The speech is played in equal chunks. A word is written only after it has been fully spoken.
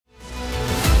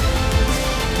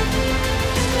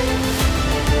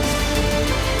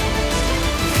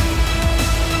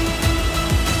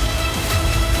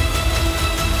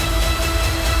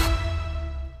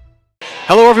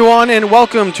Hello everyone and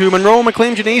welcome to Monroe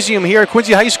McLean Gymnasium here at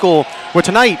Quincy High School, where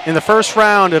tonight in the first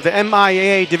round of the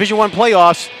MIAA Division I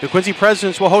playoffs, the Quincy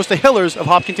Presidents will host the Hillers of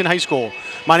Hopkinton High School.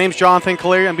 My name is Jonathan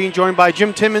Caleri. I'm being joined by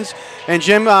Jim Timmons. And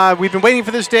Jim, we've been waiting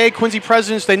for this day. Quincy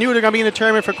Presidents, they knew they were going to be in the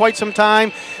tournament for quite some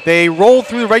time. They rolled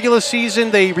through the regular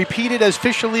season. They repeated as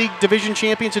Fisher League Division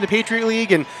champions in the Patriot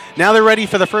League, and now they're ready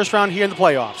for the first round here in the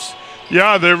playoffs.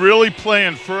 Yeah, they're really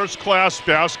playing first-class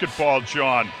basketball,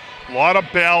 John. A lot of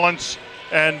balance.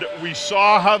 And we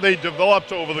saw how they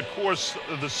developed over the course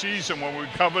of the season when we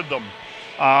covered them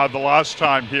the last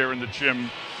time here in the gym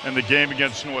in the game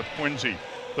against North Quincy.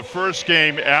 The first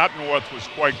game at North was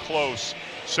quite close.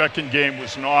 Second game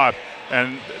was not.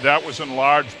 And that was in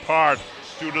large part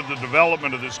due to the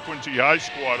development of this Quincy High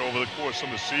squad over the course of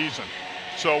the season.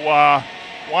 So why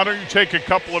don't you take a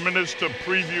couple of minutes to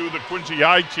preview the Quincy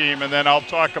High team, and then I'll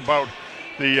talk about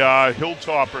the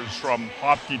Hilltoppers from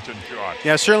Hopkinton, John.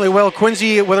 Yeah, certainly will.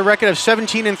 Quincy with a record of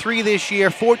 17-3 this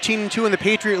year, 14-2 in the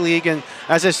Patriot League, and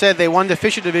as I said, they won the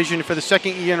Fisher Division for the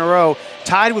second year in a row,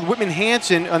 tied with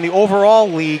Whitman-Hanson on the overall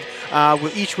league,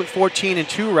 each with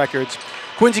 14-2 records.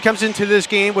 Quincy comes into this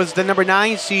game with the number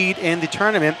 9 seed in the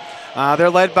tournament.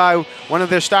 They're led by one of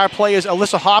their star players,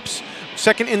 Alyssa Hops,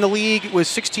 second in the league with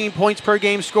 16 points per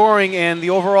game scoring, and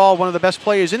the overall one of the best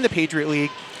players in the Patriot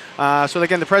League. So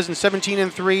again, the Presidents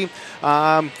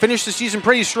 17-3, finished the season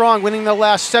pretty strong, winning the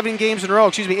last 8 games in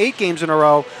a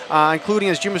row, including,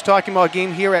 as Jim was talking about, a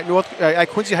game here at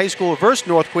Quincy High School versus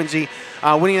North Quincy,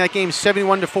 winning that game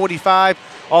 71-45,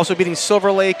 also beating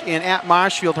Silver Lake and at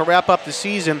Marshfield to wrap up the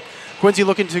season. Quincy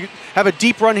looking to have a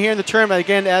deep run here in the tournament,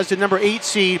 again, as the number 8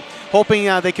 seed, hoping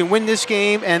they can win this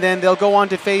game, and then they'll go on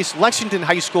to face Lexington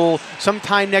High School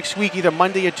sometime next week, either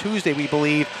Monday or Tuesday, we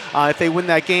believe, if they win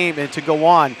that game and to go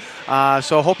on.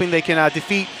 So hoping they can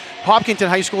defeat Hopkinton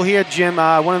High School here, Jim,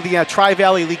 one of the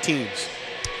Tri-Valley League teams.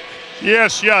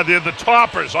 Yes, yeah, they're the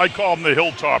toppers. I call them the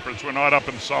Hilltoppers. We're not up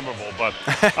in Somerville, but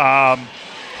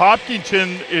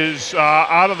Hopkinton is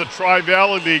out of the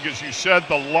Tri-Valley League, as you said,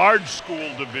 the large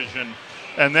school division,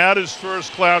 and that is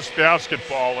first-class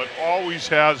basketball. It always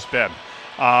has been.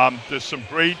 There's some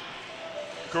great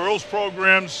girls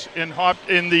programs in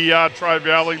the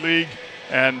Tri-Valley League,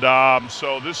 and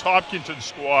so this Hopkinton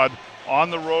squad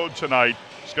on the road tonight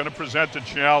is going to present a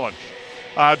challenge.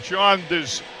 John,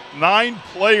 there's 9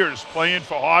 players playing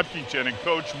for Hopkinton, and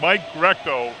Coach Mike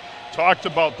Greco talked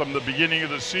about them at the beginning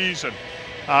of the season.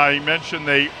 He mentioned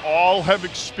they all have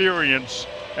experience,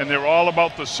 and they're all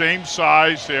about the same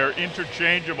size. They're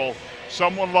interchangeable,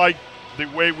 somewhat like the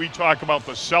way we talk about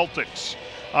the Celtics.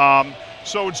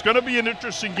 So it's going to be an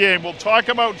interesting game. We'll talk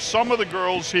about some of the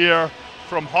girls here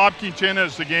from Hopkinton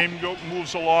as the game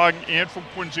moves along, and from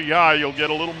Quincy High. You'll get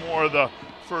a little more of the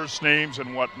first names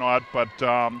and whatnot, but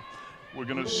we're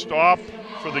going to stop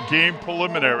for the game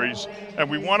preliminaries, and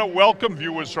we want to welcome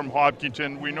viewers from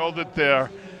Hopkinton. We know that the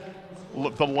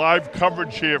live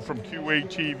coverage here from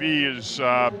QATV is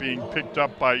being picked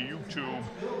up by YouTube,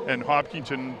 and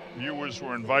Hopkinton viewers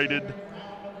were invited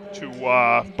to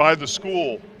by the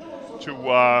school to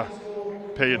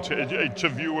to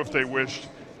view if they wished.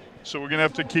 So we're going to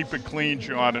have to keep it clean,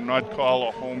 John, and not call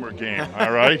a homer game,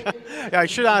 all right? Yeah, I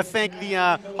should thank the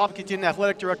Hopkinton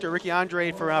Athletic Director, Ricky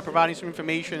Andre, for providing some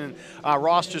information and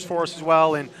rosters for us as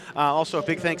well. And also a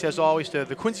big thanks, as always, to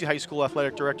the Quincy High School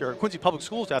Athletic Director, or Quincy Public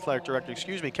Schools Athletic Director,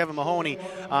 Kevin Mahoney,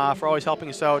 for always helping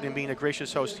us out and being a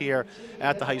gracious host here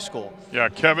at the high school. Yeah,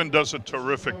 Kevin does a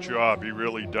terrific job. He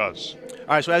really does.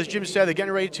 All right, so as Jim said, they're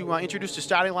getting ready to introduce the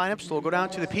starting lineups. So we'll go down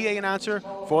to the PA announcer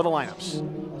for the lineups.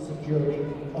 Security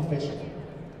official.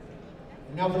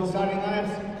 And now for the starting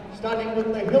lineups, starting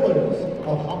with the Hillers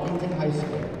of Hopkinton High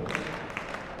School.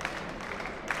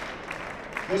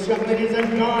 This young lady's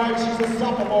in guard. She's a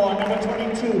sophomore, number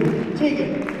 22,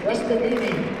 Tegan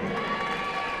Restabini.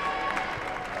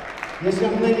 This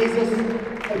young lady's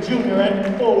a junior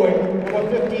at forward, number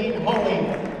 15, Holly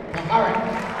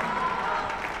Paharik.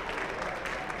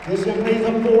 This young lady's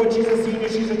a forward, she's a senior,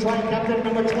 she's a tri-captain,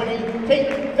 number 20,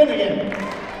 Kate Finnegan.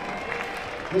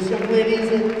 This young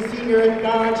lady's a senior at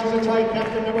guard, she's a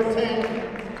tri-captain, number 10,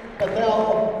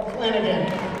 Bethel Flanagan.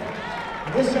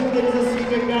 This young lady's a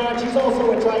senior guard, she's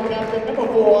also a tri-captain, number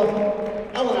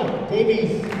 4, Eleanor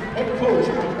Davies. Head coach,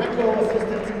 Rectal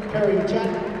assistant, Perry Chen,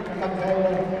 and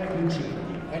Michaela Gucci.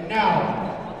 And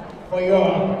now, for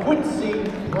your Quincy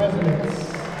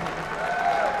Presidents.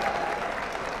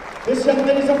 This young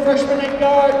lady's a freshman at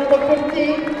guard, number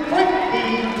 15,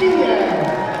 Frankie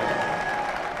Diaz.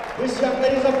 This young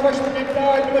lady's a freshman at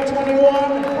guard, number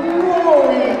 21,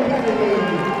 Rory Kennedy.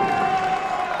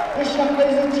 This young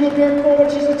lady's a junior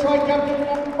forward, she's a tri-captain,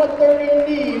 number 30,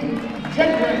 Neve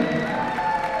Gendron.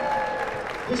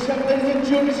 This young lady is a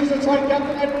junior. She's a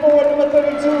tri-captain at 4, number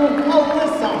 32,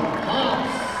 Alyssa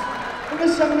Hobbs. And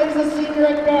this young lady is a senior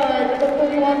at guard, number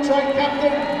 31,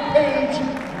 tri-captain Paige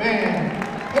Mann.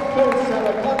 Head coach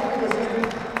Sarah Cotton,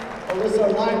 assistant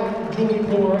Alyssa Lyon, Julie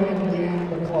Poor, and Leanne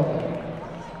McClure.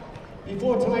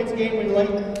 Before tonight's game,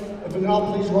 if we can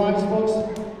all please rise, folks.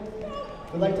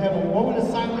 We'd like to have a moment of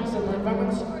silence in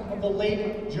remembrance of the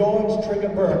late George Trigger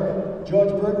Burke. George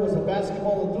Burke was a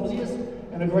basketball enthusiast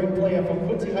and a great player from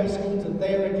Quincy High School to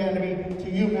Thayer Academy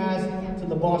to UMass to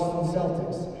the Boston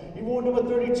Celtics. He wore number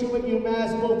 32 at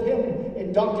UMass. Both him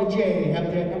and Dr. J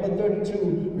have their number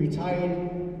 32 retired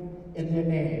in their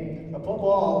name. Above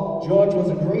all, George was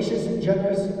a gracious and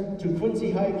generous to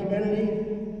Quincy High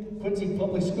community, Quincy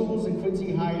Public Schools, and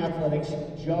Quincy High Athletics.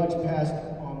 George passed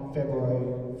on February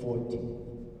 14th.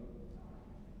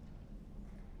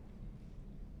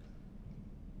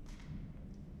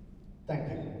 Thank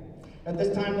you. At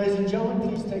this time, ladies and gentlemen,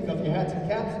 please take off your hats and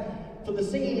caps. For the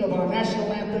singing of our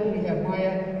national anthem, we have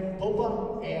MIAA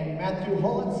Popa and Matthew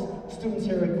Hollitz, students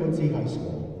here at Quincy High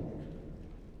School.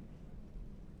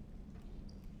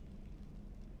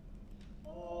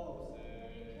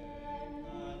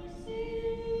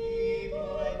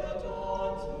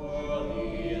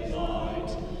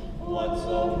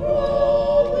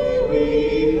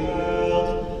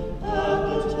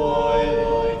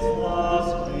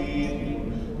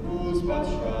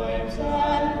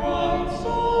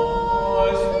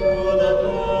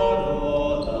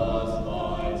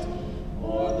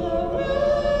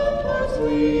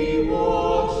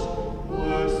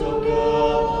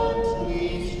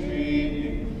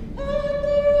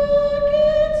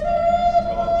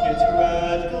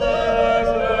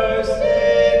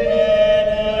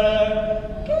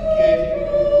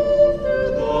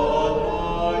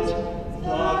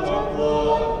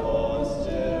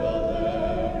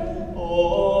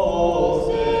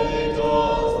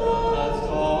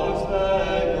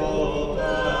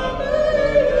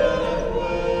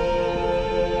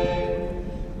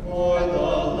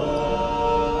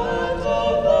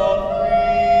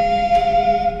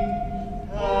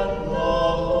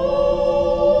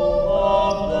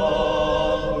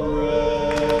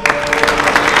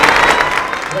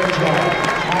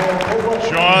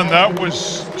 That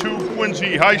was two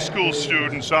Quincy High School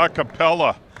students a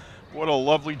cappella. What a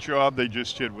lovely job they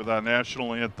just did with our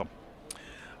national anthem.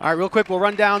 All right, real quick, we'll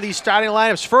run down these starting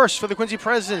lineups. First, for the Quincy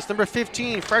Presidents, number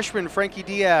 15, freshman Frankie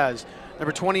Diaz.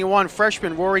 Number 21,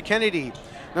 freshman Rory Kennedy.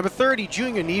 Number 30,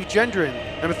 junior Neve Gendron.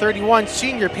 Number 31,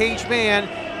 senior Paige Mann.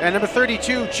 And number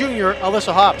 32, junior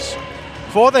Alyssa Hobbs.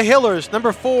 For the Hillers,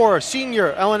 number 4,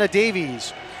 senior Elena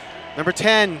Davies. Number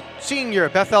 10, senior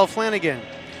Bethel Flanagan.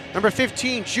 Number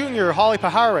 15, junior Holly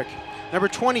Paharic. Number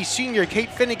 20, senior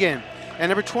Kate Finnegan. And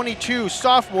number 22,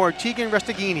 sophomore Tegan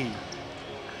Restaghini.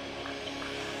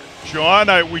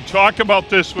 John, we talk about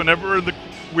this whenever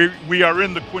we are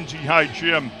in the Quincy High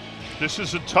gym. This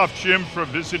is a tough gym for a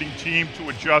visiting team to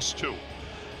adjust to.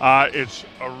 It's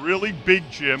a really big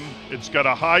gym. It's got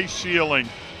a high ceiling.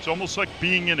 It's almost like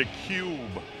being in a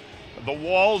cube. The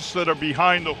walls that are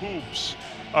behind the hoops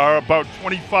are about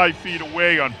 25 feet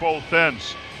away on both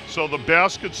ends. So the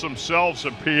baskets themselves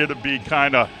appear to be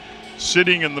kind of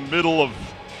sitting in the middle of,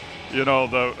 you know,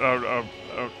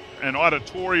 an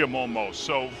auditorium almost.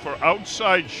 So for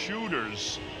outside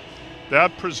shooters,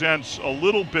 that presents a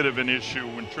little bit of an issue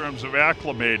in terms of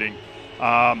acclimating.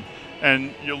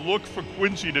 And you look for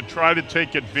Quincy to try to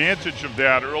take advantage of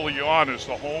that early on as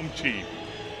the home team.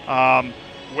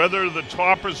 Whether the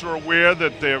Toppers are aware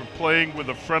that they're playing with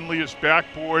the friendliest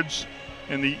backboards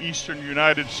in the eastern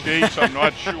United States, I'm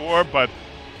not sure, but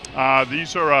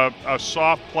these are a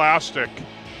soft plastic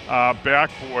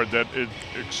backboard that is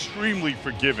extremely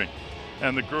forgiving.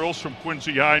 And the girls from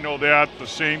Quincy High know that. The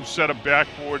same set of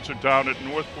backboards are down at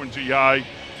North Quincy High,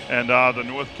 and the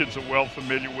North kids are well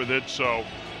familiar with it. So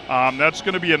that's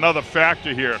going to be another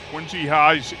factor here. Quincy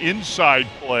High's inside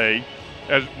play,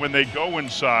 as when they go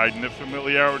inside, and the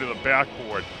familiarity of the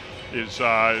backboard is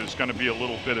going to be a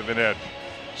little bit of an edge.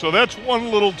 So that's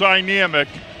one little dynamic,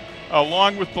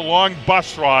 along with the long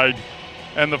bus ride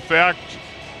and the fact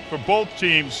for both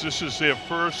teams this is their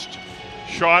first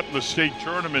shot in the state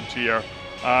tournament here.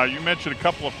 You mentioned a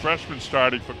couple of freshmen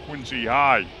starting for Quincy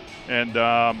High, and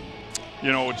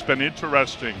you know, it's been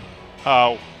interesting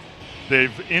how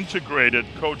they've integrated.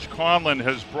 Coach Conlon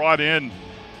has brought in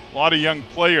a lot of young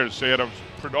players. They had a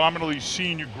predominantly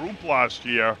senior group last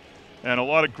year and a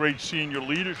lot of great senior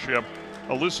leadership.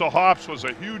 Alyssa Hobbs was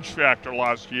a huge factor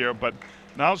last year, but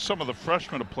now some of the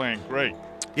freshmen are playing great.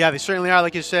 Yeah, they certainly are.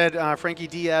 Like you said, Frankie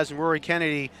Diaz and Rory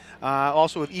Kennedy,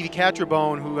 also with Evie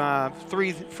Catrabone, who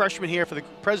 3 freshmen here for the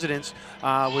Presidents,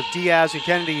 with Diaz and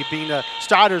Kennedy being the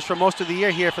starters for most of the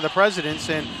year here for the Presidents,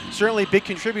 and certainly big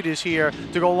contributors here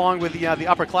to go along with the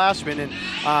upperclassmen.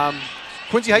 And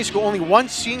Quincy High School only 1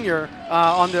 senior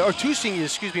or 2 seniors,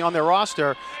 excuse me, on their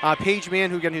roster. Paige Mann,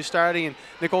 who's starting, and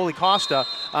Nicole Costa.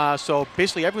 So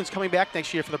basically everyone's coming back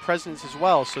next year for the Presidents as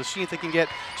well. So see if they can get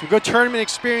some good tournament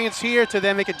experience here to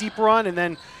then make a deep run and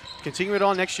then continue it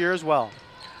on next year as well.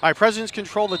 All right, Presidents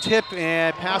control the tip,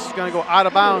 and pass is going to go out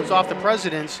of bounds off the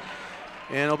Presidents,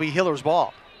 and it'll be Hillers'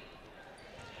 ball.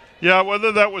 Yeah,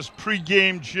 whether that was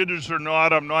pre-game jitters or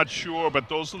not, I'm not sure, but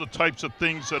those are the types of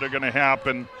things that are going to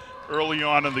happen early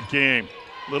on in the game.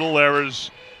 Little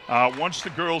errors. Once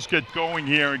the girls get going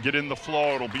here and get in the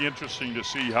flow, it'll be interesting to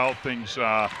see how things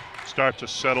start to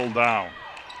settle down.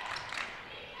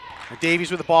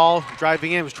 Davies with the ball,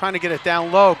 driving in, was trying to get it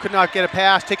down low, could not get a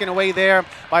pass, taken away there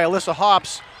by Alyssa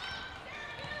Hops.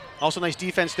 Also nice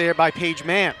defense there by Paige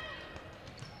Mann.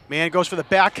 Mann goes for the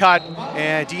back cut,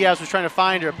 and Diaz was trying to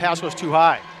find her. Pass was too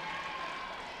high.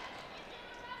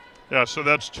 Yeah, so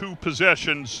that's 2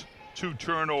 possessions, 2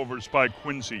 turnovers by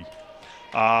Quincy.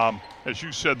 As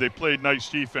you said, they played nice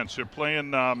defense. They're playing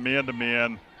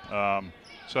man-to-man.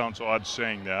 Sounds odd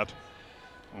saying that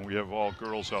when we have all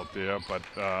girls out there, but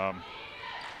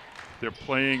they're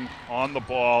playing on the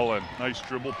ball and nice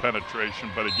dribble penetration.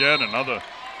 But again, another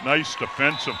nice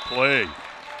defensive play.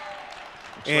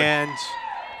 And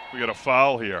we got a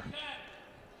foul here.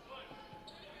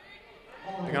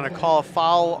 They're going to call a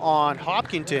foul on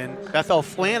Hopkinton, Bethel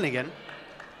Flanagan.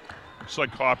 Looks like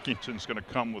Hopkinton's going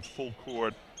to come with full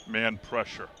court man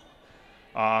pressure.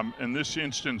 In this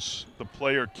instance, the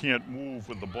player can't move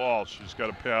with the ball. She's got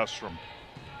to pass from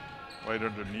right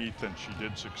underneath, and she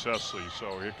did successfully.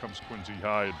 So here comes Quincy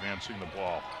High advancing the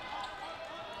ball.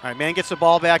 All right, Mann gets the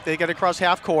ball back. They get it across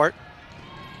half court.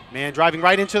 Mann driving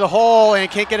right into the hole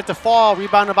and can't get it to fall.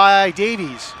 Rebounded by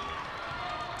Davies.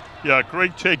 Yeah,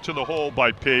 great take to the hole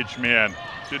by Paige Mann.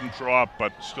 Didn't drop,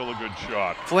 but still a good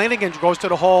shot. Flanagan goes to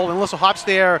the hole, and Alyssa Hops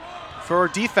there for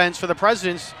defense for the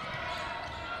Presidents.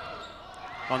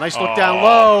 Oh, nice look down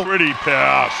low. Pretty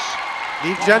pass.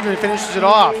 Neve Gendron finishes it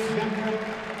off.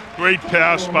 Great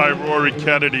pass by Rory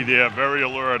Kennedy there, very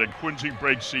alert, and Quincy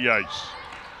breaks the ice.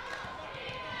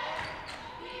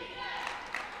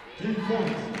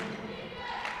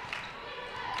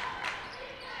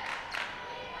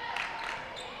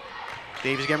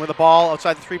 Davies again with the ball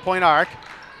outside the 3-point arc.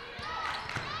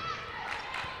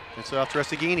 Gets it off to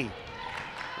Restaghini.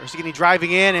 Restaghini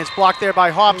driving in, and it's blocked there by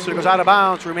Hops, so it goes out of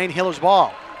bounds to remain Hillers'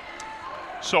 ball.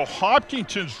 So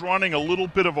Hopkinton's running a little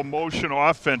bit of a motion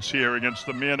offense here against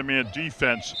the man-to-man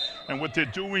defense, and what they're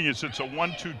doing is it's a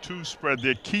 1-2-2 spread.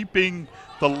 They're keeping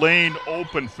the lane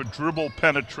open for dribble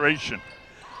penetration.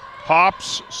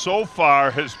 Hops so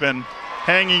far has been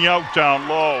hanging out down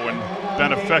low and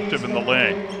been effective in the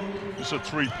lane. It's a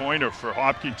 3-pointer for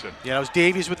Hopkinton. Yeah, it was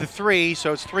Davies with the 3,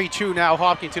 so it's 3-2 now,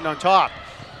 Hopkinton on top.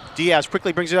 Diaz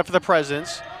quickly brings it up for the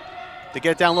Presidents. They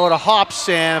get it down low to Hops,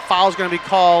 and a foul's going to be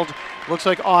called, looks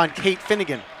like on Kate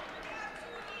Finnegan.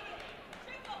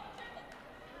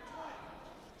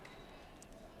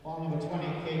 Ball number 20,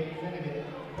 Kate Finnegan,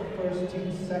 her first,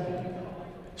 team second.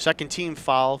 Second team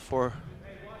foul for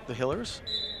the Hillers.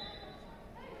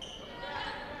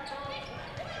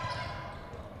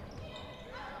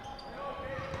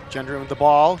 Gendron with the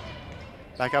ball.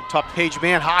 Back up top, Paige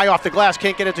Mann, high off the glass,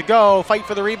 can't get it to go. Fight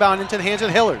for the rebound into the hands of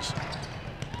the Hillers.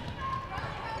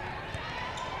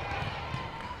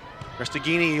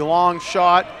 Restaghini, long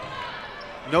shot,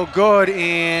 no good,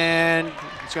 and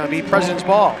it's going to be President's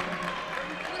ball.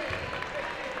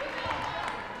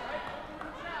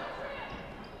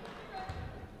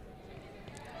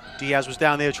 Diaz was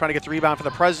down there trying to get the rebound for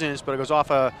the Presidents, but it goes off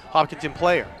a Hopkinton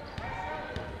player.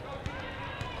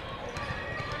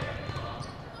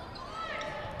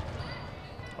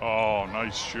 Oh,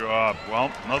 nice job.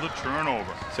 Well, another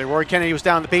turnover. So Rory Kennedy was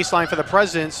down the baseline for the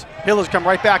Presidents. Hillers come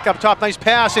right back up top. Nice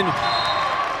pass, and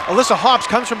Alyssa Hops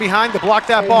comes from behind to block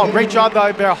that ball. Great job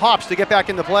by Hops to get back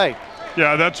into play.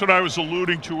 Yeah, that's what I was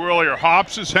alluding to earlier.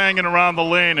 Hops is hanging around the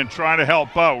lane and trying to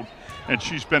help out, and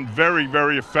she's been very,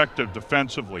 very effective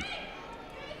defensively.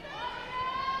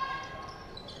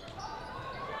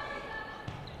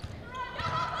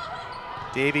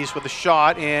 Davies with the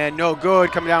shot, and no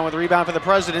good. Coming down with the rebound for the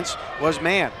Presidents was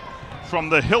Mann. From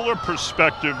the Hiller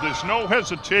perspective, there's no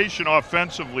hesitation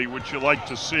offensively, which you like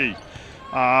to see.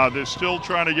 They're still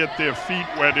trying to get their feet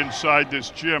wet inside this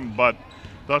gym, but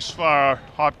thus far,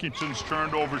 Hopkinton's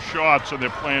turned over shots, and they're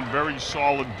playing very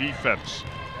solid defense.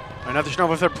 Another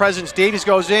turnover for the Presidents. Davies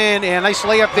goes in, and nice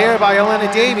layup there by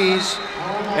Elena Davies.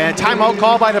 And timeout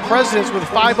called by the Presidents with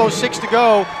 5:06 to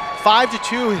go.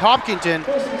 5-2 Hopkinton.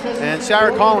 And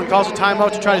Sarah Collin calls a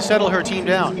timeout to try to settle her team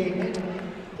down.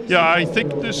 Yeah, I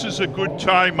think this is a good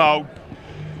timeout.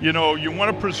 You know, you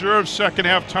want to preserve second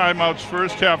half timeouts,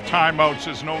 first half timeouts.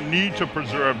 There's no need to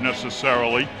preserve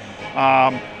necessarily.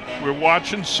 We're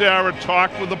watching Sarah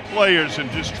talk with the players and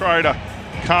just try to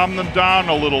calm them down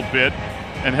a little bit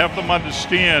and have them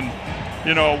understand,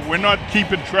 you know, we're not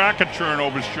keeping track of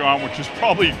turnovers, John, which is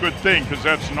probably a good thing because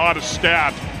that's not a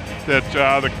stat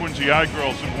that the Quincy High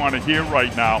girls would want to hear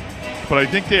right now. But I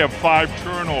think they have 5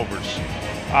 turnovers.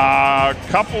 A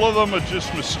couple of them are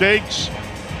just mistakes.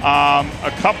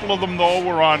 A couple of them, though,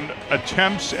 were on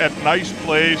attempts at nice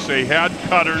plays. They had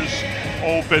cutters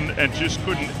open and just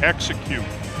couldn't execute.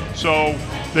 So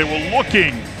they were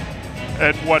looking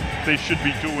at what they should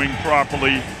be doing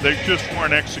properly. They just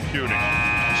weren't executing.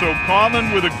 So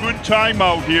Collin with a good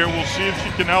timeout here. We'll see if she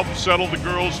can help settle the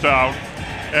girls down.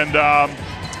 And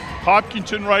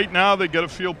Hopkinton right now, they got to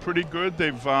feel pretty good.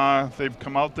 They've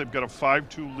come out. They've got a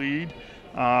 5-2 lead.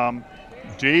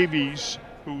 Davies,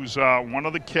 who's one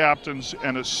of the captains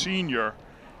and a senior,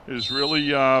 is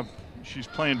really she's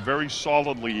playing very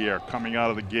solidly here coming out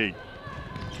of the gate.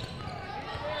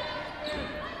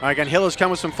 All right, again, Hillers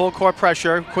come with some full court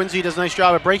pressure. Quincy does a nice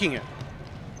job of breaking it.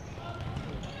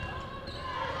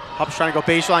 Hop's trying to go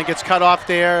baseline, gets cut off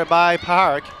there by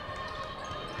Park.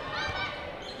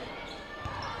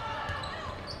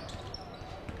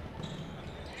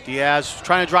 Diaz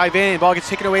trying to drive in, ball gets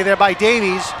taken away there by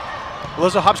Davies.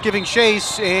 Alyssa Hop's giving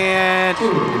chase, and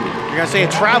you're gonna say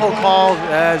a travel call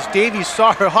as Davies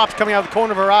saw her Hop's coming out of the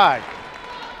corner of her eye.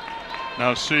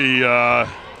 Now see,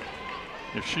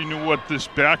 if she knew what this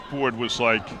backboard was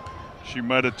like, she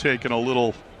might have taken a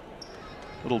little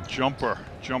jumper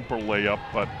layup,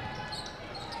 but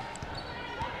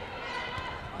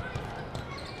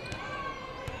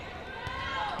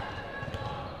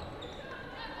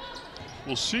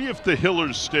we'll see if the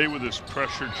Hillers stay with this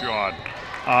pressure, John.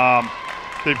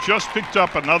 They've just picked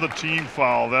up another team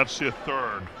foul. That's their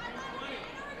 3rd.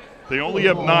 They only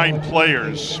have 9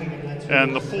 players,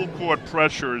 and the full court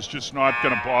pressure is just not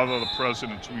going to bother the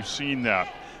Presidents. We've seen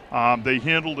that. They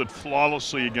handled it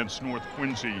flawlessly against North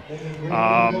Quincy,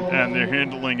 and they're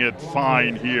handling it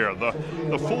fine here.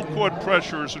 The full court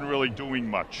pressure isn't really doing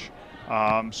much.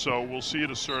 So we'll see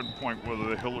at a certain point whether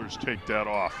the Hillers take that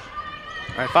off.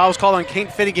 All right, fouls called on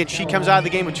Kate Finnegan. She comes out of the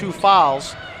game with 2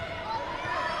 fouls.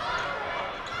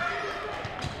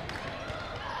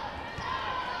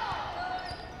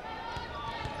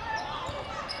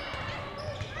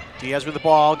 Diaz with the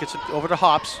ball, gets it over to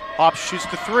Hops. Hops shoots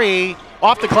the 3,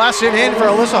 off the glass and in for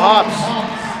Alyssa Hops.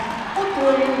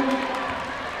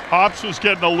 Hops was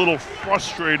getting a little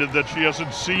frustrated that she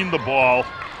hasn't seen the ball.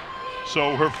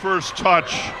 So her first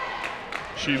touch,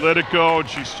 she let it go and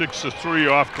she sticks the 3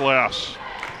 off glass.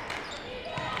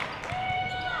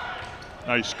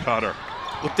 Nice cutter.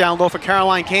 Look down low for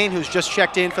Caroline Kane, who's just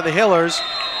checked in for the Hillers.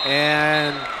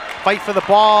 And fight for the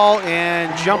ball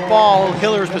and jump ball,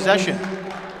 Hillers possession.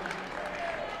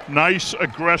 Nice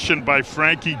aggression by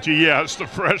Frankie Diaz, the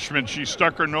freshman. She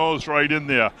stuck her nose right in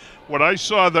there. What I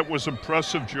saw that was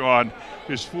impressive, John,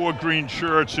 is 4 green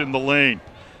shirts in the lane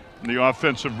in the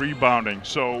offensive rebounding.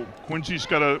 So Quincy's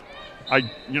got to,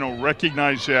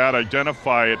 recognize that,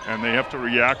 identify it, and they have to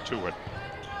react to it.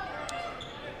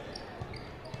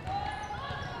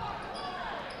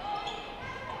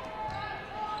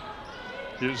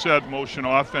 Here's that motion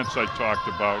offense I talked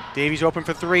about. Davies open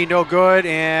for 3, no good,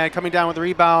 and coming down with the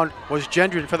rebound was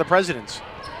Gendron for the Presidents.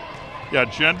 Yeah,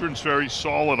 Gendron's very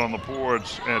solid on the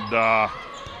boards, and I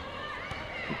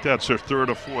think that's her 3rd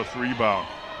or 4th rebound.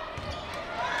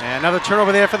 And another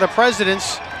turnover there for the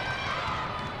Presidents.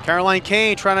 Caroline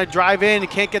Kane trying to drive in,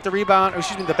 can't get the rebound,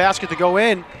 the basket to go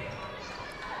in.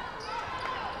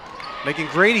 Megan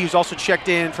Grady, who's also checked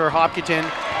in for Hopkinton.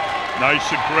 Nice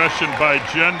aggression by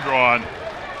Gendron.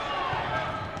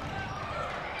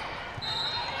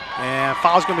 And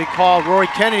foul's going to be called. Rory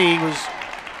Kennedy was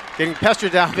getting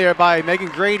pestered down there by Megan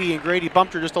Grady, and Grady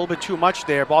bumped her just a little bit too much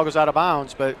there. Ball goes out of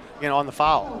bounds, but on the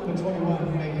foul. Number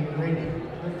 21, Megan Grady.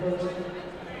 Her first.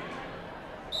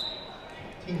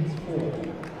 Team's 4.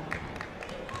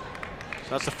 So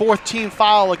that's the 4th team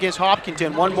foul against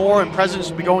Hopkinton. 1 more, and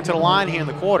Presidents will be going to the line here in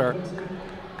the quarter.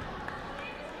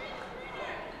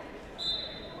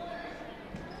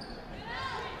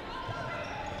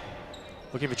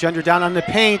 Looking for Gendron down on the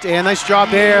paint, and nice job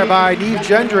there by Neve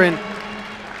Gendron.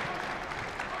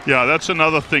 Yeah, that's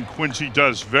another thing Quincy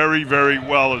does very, very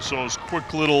well is those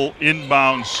quick little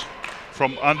inbounds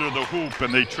from under the hoop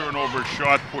and they turn over a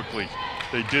shot quickly.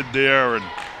 They did there, and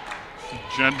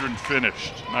Gendron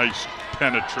finished. Nice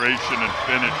penetration and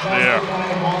finish there.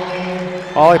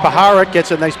 Holly Paharik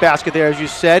gets a nice basket there, as you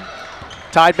said.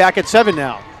 Tied back at 7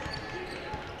 now.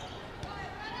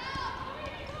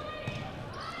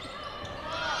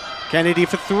 Kennedy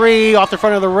for 3, off the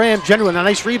front of the rim. Gendron, a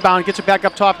nice rebound, gets it back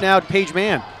up top now to Paige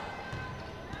Mann.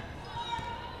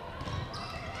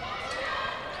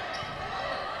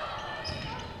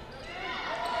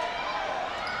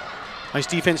 Nice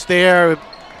defense there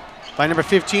by number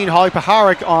 15, Holly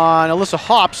Paharik on Alyssa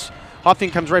Hops.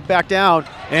 Hopkinton comes right back down,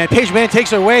 and Paige Mann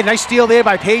takes it away. Nice steal there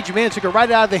by Paige Mann. Took it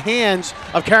right out of the hands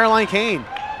of Caroline Kane.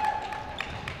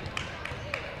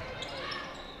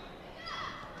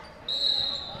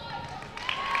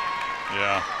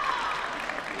 Yeah.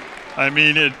 I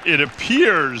mean, it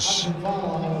appears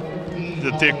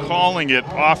that they're calling it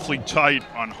awfully tight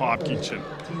on Hopkinton.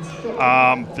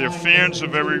 Their fans are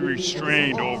very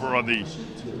restrained over on the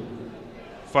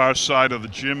far side of the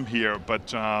gym here, but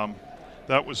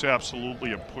that was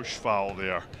absolutely a push foul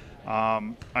there.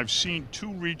 I've seen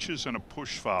 2 reaches and a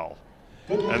push foul.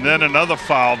 And then another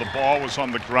foul, the ball was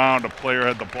on the ground, a player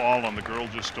had the ball and the girl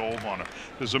just dove on it.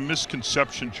 There's a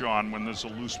misconception, John, when there's a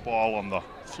loose ball on the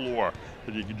floor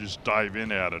that you can just dive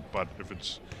in at it, but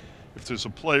if there's a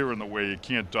player in the way, you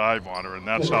can't dive on her, and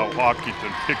that's how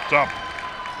Hopkinton picked up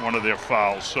one of their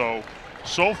fouls.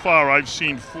 So far I've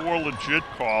seen 4 legit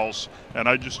calls, and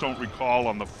I just don't recall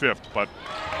on the 5th, but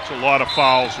it's a lot of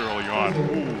fouls early on.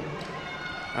 Ooh.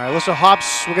 All right, Alyssa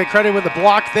Hops will get credit with the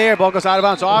block there. Ball goes out of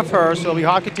bounds off her, so it'll be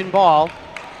Hopkinton ball.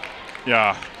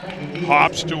 Yeah,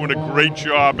 Hops doing a great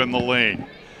job in the lane.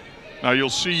 Now you'll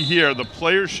see here, the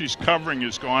player she's covering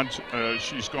has gone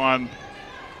she's gone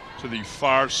to the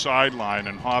far sideline,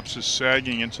 and Hops is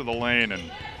sagging into the lane and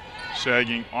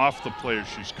sagging off the player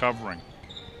she's covering.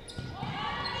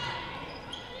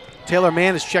 Taylor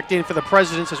Mann is checked in for the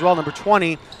Presidents as well, number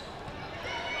 20.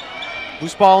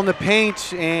 Loose ball in the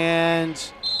paint, and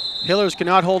Hillers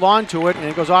cannot hold on to it, and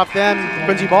it goes off them.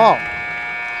 Quincy ball.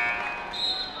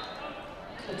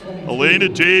 Elena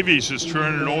Davies is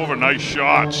turning over nice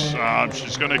shots.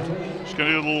 She's gonna get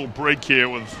a little break here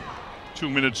with 2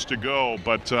 minutes to go,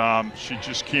 but she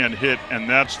just can't hit, and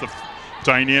that's the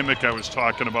dynamic I was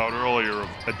talking about earlier of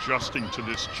adjusting to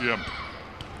this gym.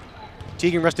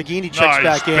 Tegan Restaghini checks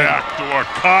back in. Nice backdoor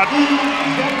cut.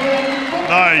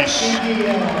 Nice.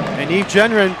 And Eve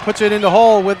Gendron puts it in the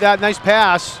hole with that nice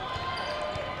pass.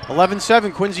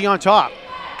 11-7, Quincy on top.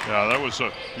 Yeah, that was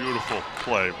a beautiful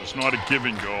play. It was not a give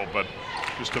and go, but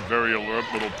just a very alert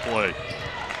little play.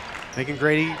 Megan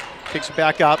Grady picks it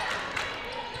back up.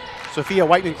 Sophia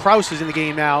Whiteman-Krause is in the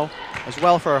game now as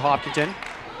well for Hopkinton.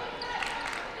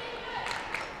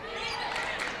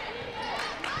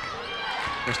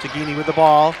 Restaghini with the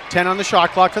ball. 10 on the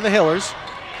shot clock for the Hillers.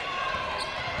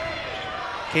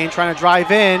 Kane trying to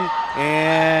drive in,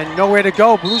 and nowhere to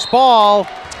go. Loose ball.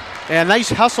 And a nice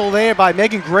hustle there by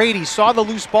Megan Grady. Saw the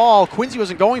loose ball. Quincy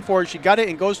wasn't going for it. She got it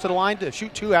and goes to the line to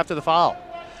shoot 2 after the foul.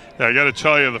 Yeah, I got to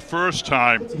tell you, the first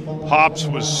time Hops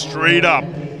was straight up.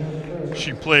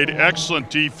 She played excellent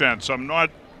defense. I'm not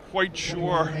quite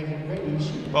sure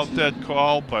about that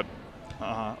call, but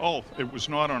oh, it was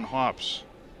not on Hops.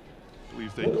 I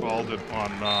believe they called it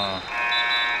on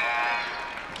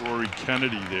Rory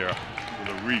Kennedy there with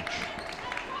a reach.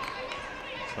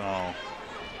 So,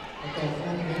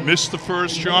 missed the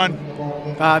first, John?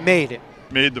 Made it.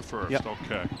 Made the first, yep.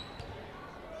 Okay.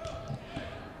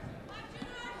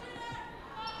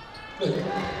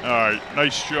 All right,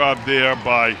 nice job there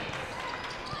by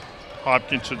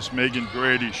Hopkinton's Megan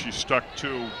Grady. She stuck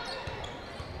 2.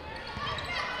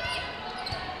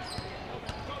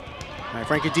 All right,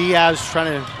 Frankie Diaz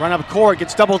trying to run up court,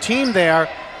 gets double teamed there,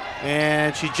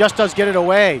 and she just does get it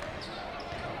away.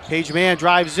 Paige Mann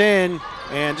drives in,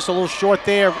 and just a little short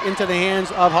there into the hands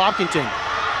of Hopkinton.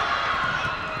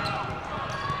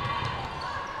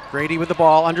 Grady with the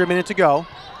ball, under a minute to go.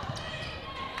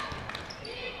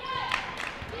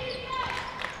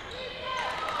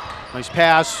 Nice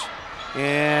pass,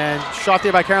 and shot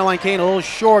there by Caroline Kane, a little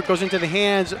short, goes into the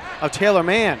hands of Taylor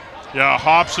Mann. Yeah,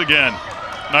 Hops again.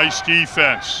 Nice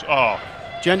defense. Oh.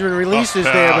 Gendron releases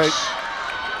there, but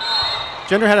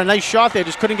Gendron had a nice shot there,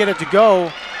 just couldn't get it to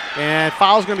go. And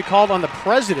foul's going to be called on the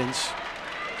Presidents.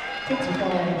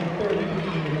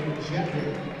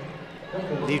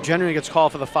 Eve Gendron gets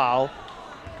called for the foul.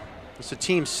 It's the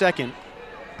team's second.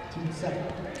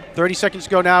 30 seconds to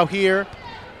go now here,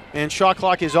 and shot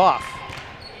clock is off.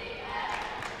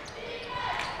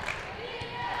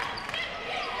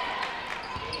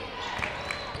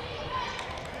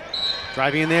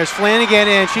 Driving in there is Flanagan,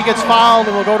 and she gets fouled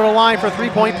and will go to the line for a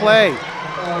three-point play.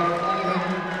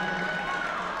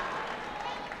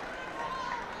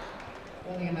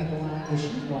 Flanagan at the line to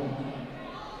shoot one.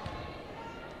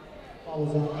 Foul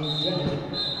is on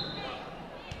Paige.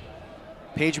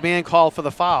 Paige Mann called for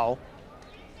the foul.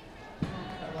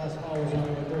 That last foul was on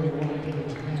number 31,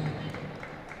 Paige Mann.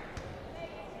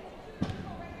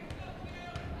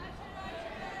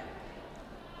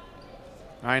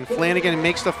 All right, and Flanagan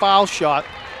makes the foul shot.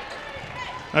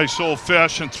 Nice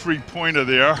old-fashioned three-pointer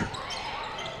there. All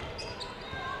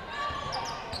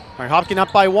right, Hopkins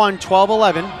up by 1,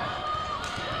 12-11.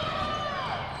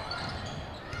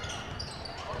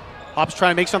 Hop's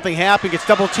trying to make something happen, gets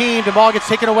double teamed, the ball gets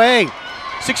taken away.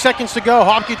 6 seconds to go.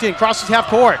 Hopkinton crosses half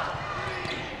court.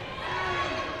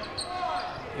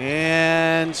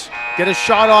 And get a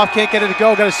shot off, can't get it to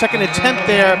go. Got a second attempt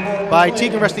there by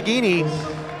Tegan Restaghini,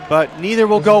 but neither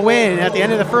will go in. At the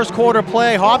end of the first quarter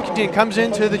play, Hopkinton comes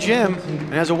into the gym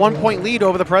and has a 1-point lead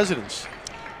over the Presidents.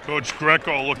 Coach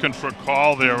Greco looking for a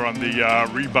call there on the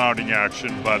rebounding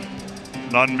action, but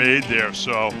none made there.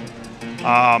 So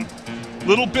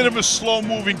little bit of a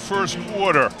slow-moving first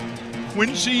quarter.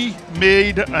 Quincy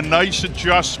made a nice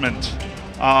adjustment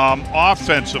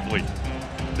offensively.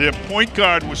 Their point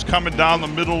guard was coming down the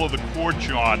middle of the court,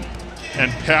 John,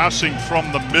 and passing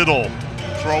from the middle,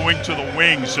 throwing to the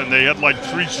wings, and they had like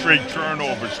 3 straight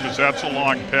turnovers because that's a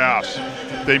long pass.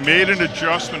 They made an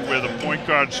adjustment where the point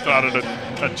guard started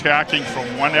attacking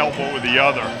from one elbow or the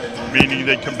other, meaning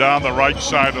they come down the right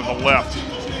side or the left.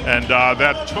 And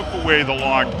that took away the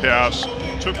long pass,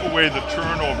 took away the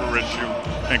turnover issue,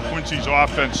 and Quincy's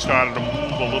offense started to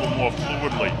move a little more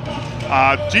fluidly.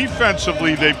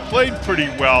 Defensively, they played pretty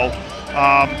well.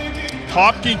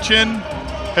 Hopkinton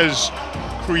has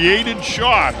created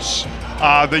shots.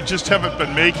 They just haven't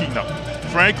been making them.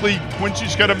 Frankly,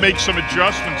 Quincy's got to make some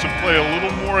adjustments and play a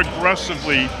little more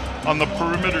aggressively on the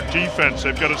perimeter defense.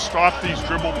 They've got to stop these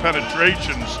dribble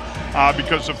penetrations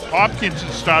because if Hopkinton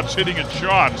starts hitting at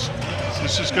shots,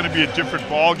 this is going to be a different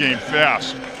ball game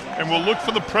fast. And we'll look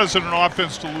for the President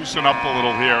offense to loosen up a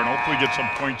little here and hopefully get some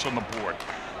points on the board.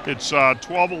 It's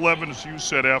 12-11, as you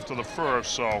said, after the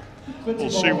first, so we'll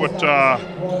see what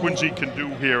Quincy can do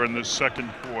here in this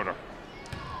second quarter.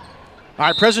 All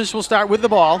right, Presidents will start with the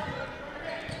ball.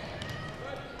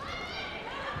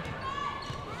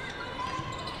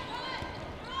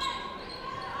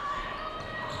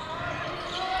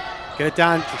 Get it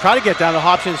down, try to get down to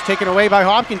Hopkins, taken away by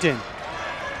Hopkinton.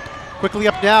 Quickly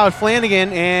up now at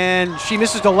Flanagan, and she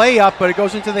misses the layup, but it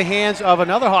goes into the hands of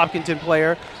another Hopkinton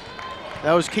player.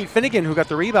 That was Kate Finnegan who got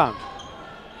the rebound.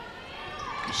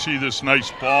 You see this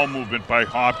nice ball movement by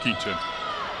Hopkinton.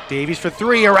 Davies for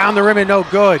 3, around the rim and no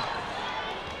good.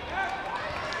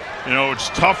 You know, it's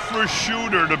tough for a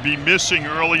shooter to be missing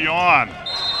early on.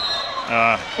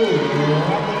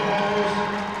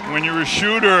 When you're a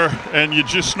shooter and you're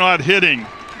just not hitting,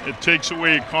 it takes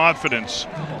away your confidence.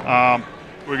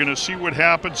 We're going to see what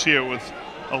happens here with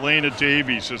Elena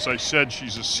Davies. As I said,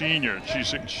 she's a senior.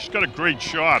 She's got a great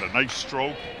shot, a nice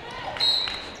stroke.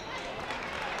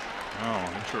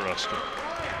 Oh, interesting.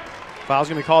 Foul's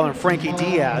going to be called on Frankie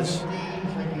Diaz.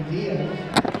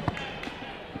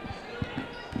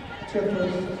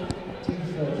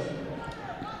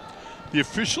 The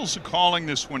officials are calling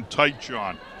this one tight,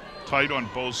 John. Tight on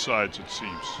both sides, it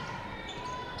seems.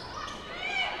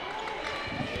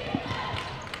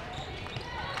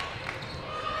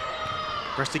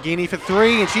 Restaghini for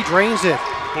 3, and she drains it.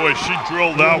 Boy, she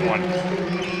drilled that one.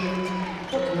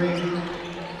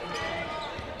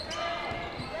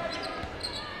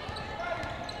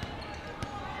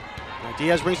 Now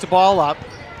Diaz brings the ball up.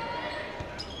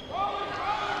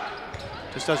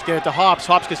 Just does get it to Hops.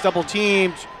 Hops gets double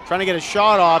teamed, trying to get a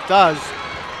shot off, does.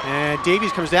 And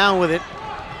Davies comes down with it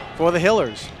for the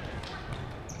Hillers.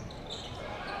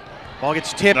 Ball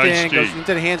gets tipped nice and goes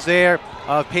into the hands there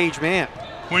of Paige Mann.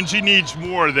 Quincy needs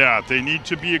more of that. They need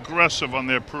to be aggressive on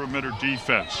their perimeter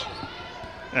defense.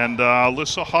 And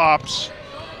Alyssa Hops,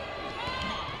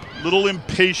 a little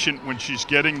impatient when she's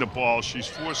getting the ball. She's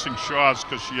forcing shots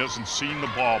because she hasn't seen the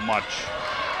ball much.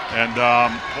 And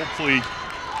hopefully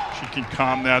she can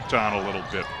calm that down a little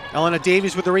bit. Elena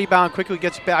Davies with the rebound, quickly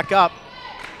gets back up.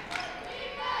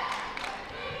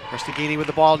 Restaghini with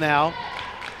the ball now.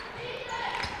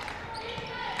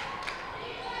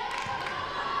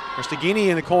 Restaghini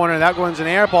in the corner, that one's an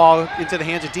air ball into the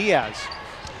hands of Diaz.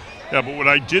 Yeah, but what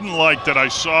I didn't like that I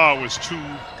saw was 2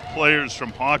 players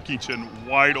from Hopkinton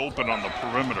wide open on the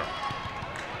perimeter.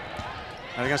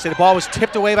 I gotta say the ball was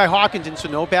tipped away by Hopkinton, so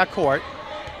no backcourt.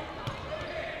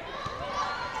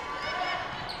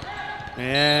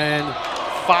 And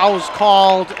fouls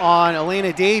called on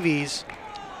Elena Davies.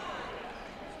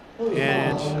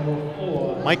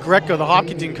 And Mike Greco, the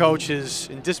Hopkinton coach, is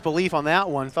in disbelief on that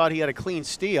one. Thought he had a clean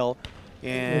steal.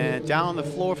 And down on the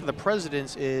floor for the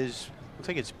Presidents is, looks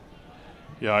like it's.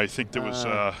 Yeah, I think there was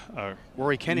a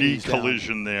Rory Kennedy's knee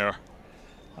collision there.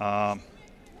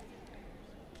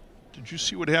 Did you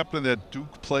see what happened to that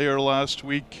Duke player last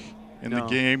week in the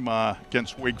game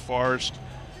against Wake Forest?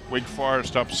 Wake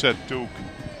Forest upset Duke.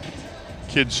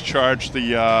 Kids charged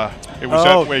the, it was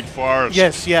at Wake Forest.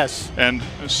 Yes, yes. And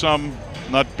some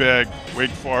nutbag Wake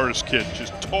Forest kid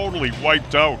just totally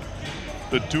wiped out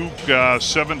the Duke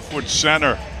 7-foot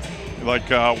center. Like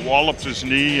walloped his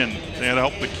knee, and they had to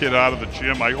help the kid out of the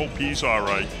gym. I hope he's all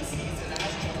right.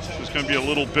 There's going to be a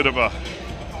little bit of a,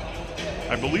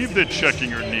 I believe they're checking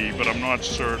her knee, but I'm not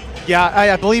certain. Yeah,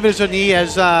 I believe it is her knee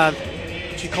as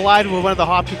she collided with one of the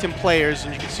Hopkinton players,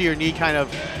 and you can see her knee kind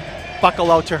of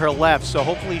buckle out to her left, so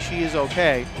hopefully she is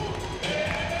okay.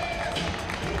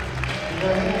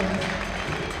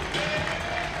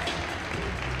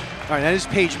 All right, that is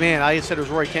Paige Mann. I said it was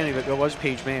Roy Kennedy, but it was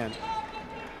Paige Mann.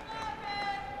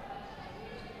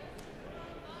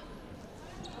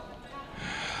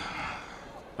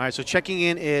 All right, so checking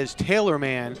in is Taylor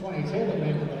Mann.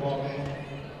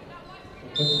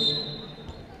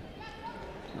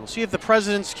 We'll see if the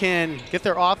Presidents can get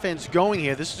their offense going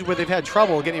here. This is where they've had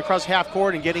trouble getting across half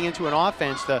court and getting into an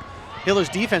offense. The Hillers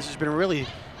defense has been really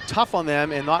tough on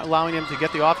them and not allowing them to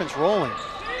get the offense rolling.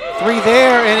 Three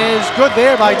there, and it is good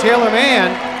there by Taylor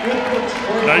Mann.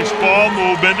 Nice ball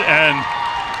movement, and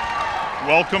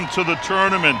welcome to the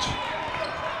tournament.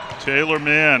 Taylor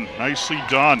Mann, nicely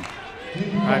done.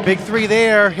 All right, big three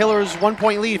there. Hillers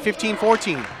 1-point lead,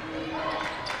 15-14.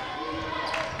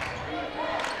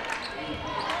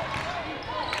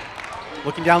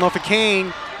 Looking down low for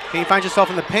Kane. Kane finds herself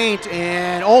in the paint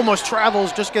and almost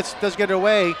travels, just does get it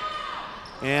away.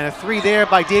 And a three there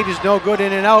by Davies, no good,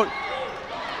 in and out.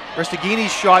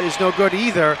 Restaghini's shot is no good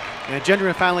either, and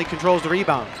Gendron finally controls the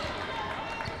rebound.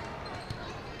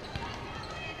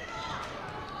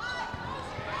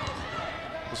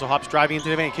 So Hops driving into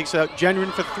the paint, kicks it out.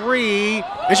 Gendron for three,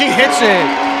 and she hits it.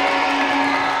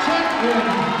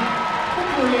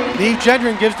 Neve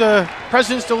Gendron gives the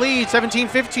Presidents the lead,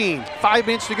 17-15. 5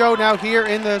 minutes to go now here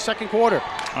in the second quarter.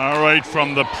 All right,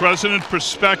 from the President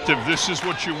perspective, this is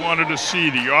what you wanted to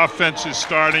see. The offense is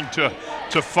starting to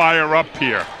fire up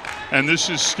here. And this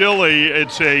is still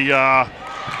it's a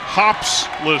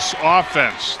Hopsless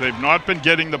offense. They've not been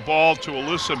getting the ball to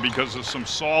Alyssa because of some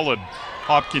solid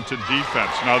Hopkinton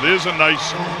defense. Now there's a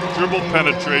nice dribble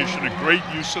penetration, a great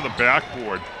use of the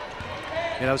backboard.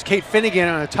 Yeah, that was Kate Finnegan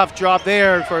on a tough job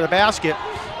there for the basket.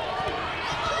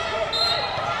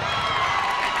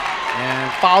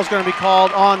 And foul's going to be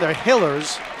called on the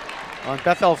Hillers on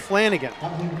Bethel Flanagan.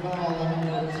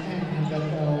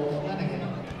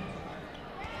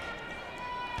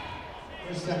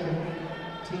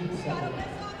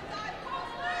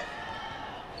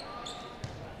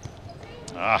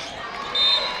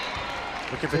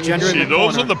 Looking for Gendron. See,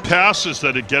 those are the passes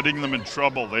that are getting them in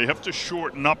trouble. They have to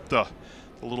shorten up the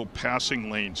little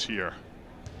passing lanes here.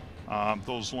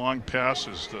 Those long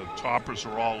passes, the toppers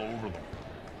are all over them.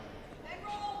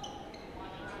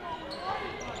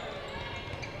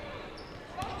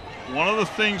 One of the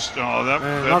things,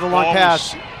 another long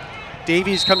pass.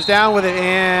 Davies comes down with it,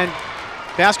 and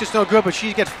basket's no good, but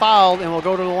she gets fouled and will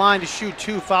go to the line to shoot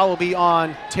two. Foul will be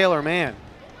on Taylor Mann.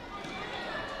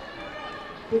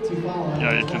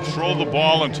 Yeah, you can throw the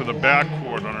ball into the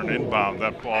backcourt on an inbound.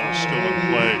 That ball is still in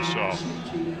play, so.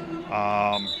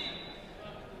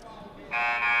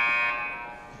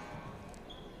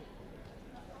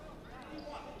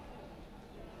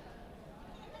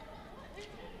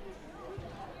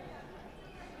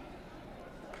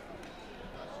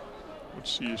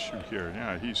 What's the issue here?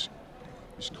 Yeah, he's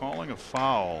calling a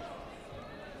foul.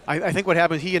 I think what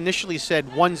happened, he initially said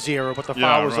 1-0, but the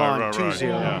foul was on 2-0.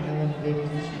 Yeah.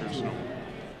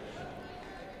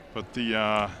 But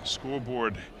the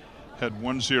scoreboard had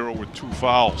 1-0 with 2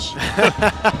 fouls.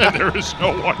 And there is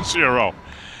no 1-0.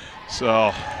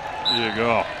 So, there you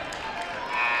go.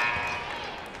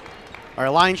 Our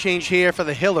line change here for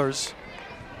the Hillers.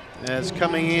 As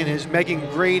coming in is Megan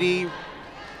Grady,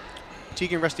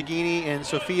 Tegan Restaghini, and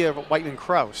Sophia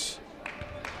Whiteman-Kraus.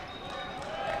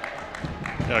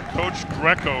 Yeah, Coach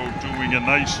Greco doing a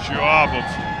nice job of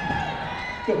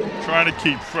trying to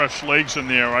keep fresh legs in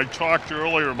there. I talked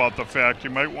earlier about the fact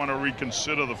you might want to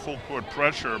reconsider the full court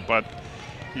pressure, but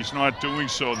he's not doing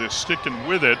so. They're sticking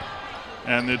with it,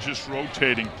 and they're just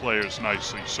rotating players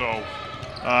nicely. So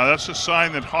that's a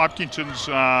sign that Hopkinton's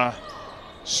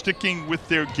sticking with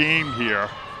their game here.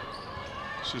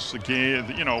 It's just the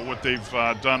game, you know, what they've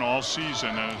done all season,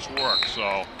 and it's worked.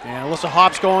 So. And Alyssa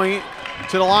Hobbs going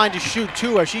to the line to shoot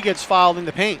two as she gets fouled in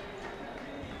the paint.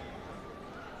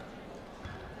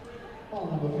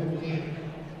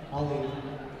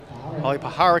 Holly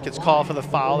Pahara gets called for the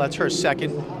foul. That's her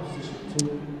second.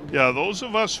 Yeah, those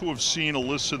of us who have seen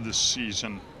Alyssa this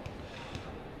season,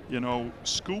 you know,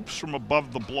 scoops from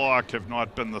above the block have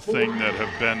not been the thing that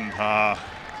have been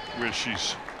where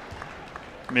she's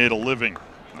made a living.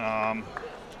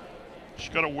 She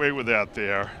got away with that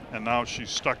there, and now she's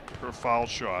stuck her foul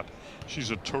shot. She's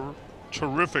a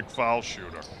terrific foul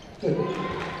shooter.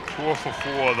 4 for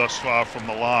 4 thus far from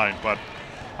the line, but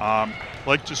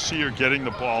like to see her getting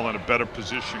the ball in a better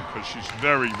position because she's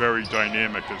very, very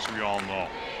dynamic, as we all know.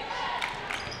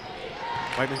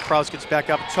 Whiteman-Kraus gets back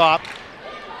up top.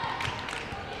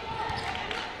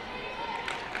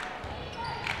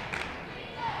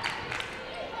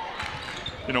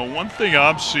 You know, one thing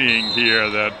I'm seeing here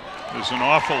that there's an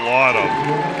awful lot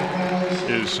of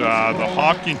is the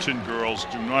Hopkinton girls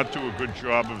do not do a good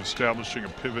job of establishing a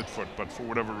pivot foot, but for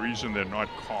whatever reason they're not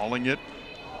calling it.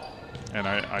 And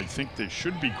I think they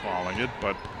should be calling it,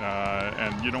 but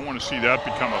and you don't want to see that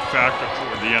become a factor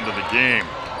toward the end of the game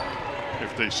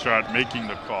if they start making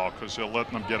the call, because they're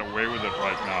letting them get away with it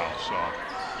right now. So.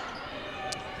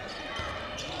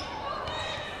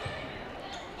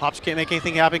 Hobbs can't make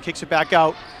anything happen, kicks it back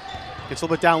out. Gets a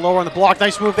little bit down lower on the block.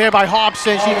 Nice move there by Hobbs,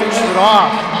 and she finishes it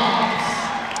off.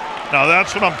 Now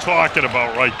that's what I'm talking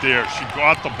about right there. She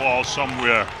got the ball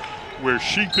somewhere where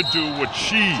she could do what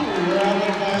she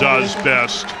does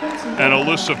best, and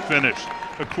Alyssa finished.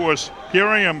 Of course, here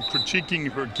I am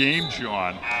critiquing her game,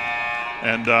 John,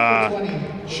 and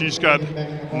she's got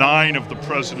 9 of the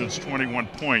Presidents' 21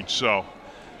 points, so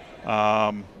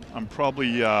I'm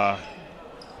probably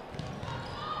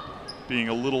being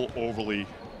a little overly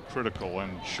critical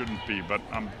and shouldn't be, but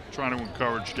I'm trying to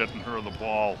encourage getting her the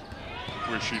ball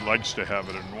where she likes to have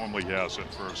it and normally has it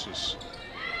versus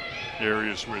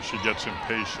areas where she gets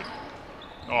impatient.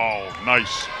 Oh,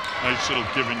 nice little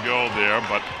give and go there,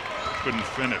 but couldn't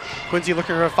finish. Quincy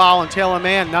looking for a foul on Taylor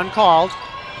Mann, none called.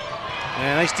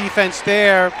 And nice defense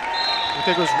there. I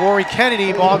think it was Rory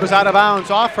Kennedy. Ball goes out of bounds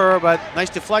off her, but nice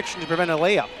deflection to prevent a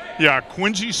layup. Yeah,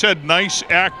 Quincy's had nice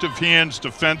active hands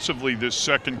defensively this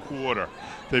second quarter.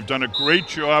 They've done a great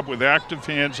job with active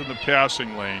hands in the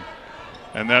passing lane,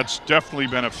 and that's definitely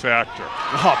been a factor.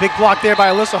 Oh, big block there by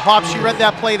Alyssa Hobbs. She read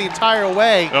that play the entire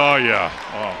way. Oh, yeah.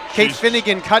 Oh, Kate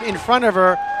Finnegan cut in front of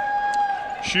her.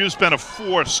 She has been a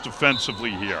force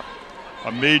defensively here,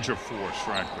 a major force,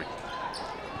 frankly.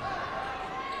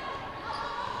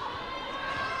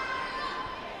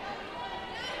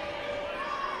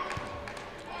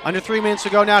 Under 3 minutes to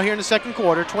go now here in the second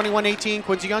quarter. 21-18,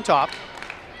 Quincy on top.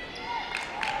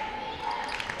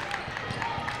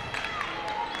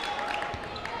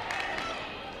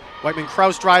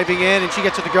 Whiteman-Kraus driving in, and she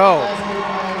gets it to go.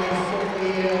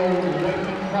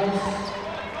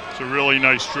 It's a really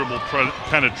nice dribble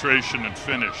penetration and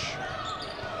finish.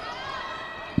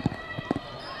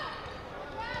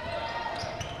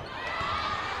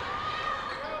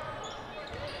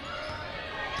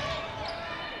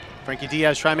 Frankie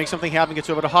Diaz trying to make something happen, gets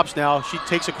over to Hobbs now. She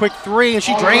takes a quick three, and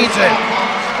she drains it.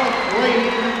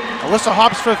 Alyssa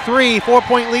Hobbs for 3,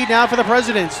 4-point lead now for the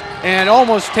Presidents. And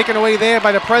almost taken away there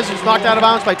by the Presidents, knocked out of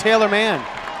bounds by Taylor Mann.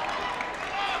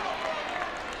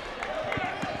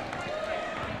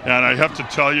 And I have to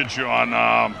tell you, John,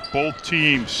 both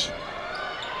teams,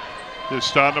 they're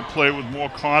starting to play with more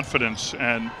confidence,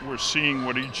 and we're seeing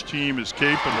what each team is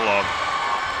capable of.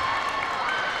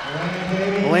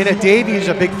 Elena Davies,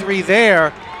 a big 3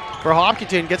 there for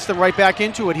Hopkinton, gets them right back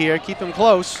into it here, keep them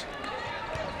close.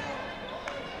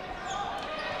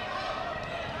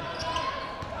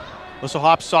 Alyssa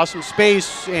Hobbs saw some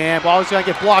space, and ball is going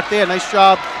to get blocked there. Nice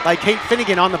job by Kate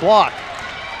Finnegan on the block.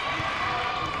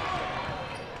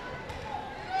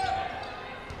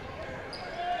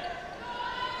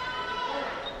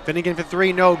 Finnegan for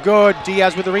 3, no good.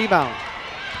 Diaz with the rebound.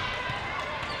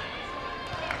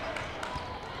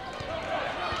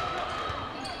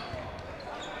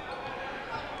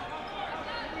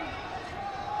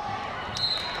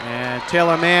 And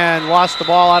Taylor Mann lost the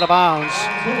ball out of bounds.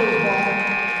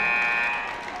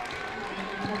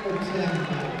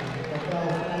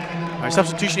 All right,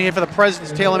 substitution here for the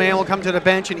Presidents. Taylor Mann will come to the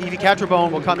bench, and Evie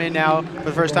Catrabone will come in now for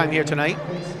the first time here tonight.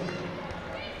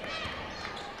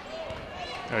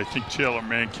 I think Taylor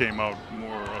Mann came out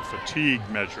more a fatigue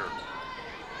measure.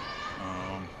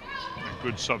 A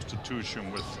good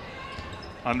substitution with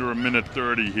under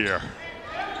 1:30 here.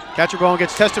 Catcherbone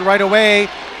gets tested right away.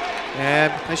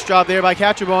 And nice job there by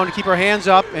Catcherbone to keep her hands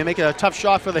up and make it a tough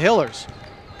shot for the Hillers.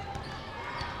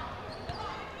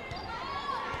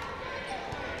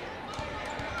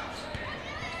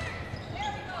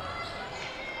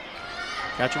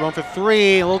 Catcherbone for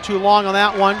 3, a little too long on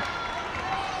that one.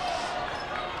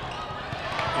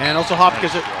 And also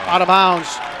Hopkins out of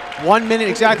bounds. 1 minute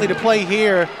exactly to play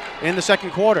here in the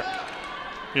second quarter.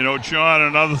 You know, John,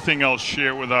 another thing I'll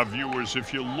share with our viewers,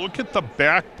 if you look at the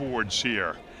backboards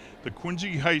here, the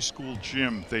Quincy High School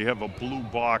gym, they have a blue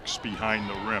box behind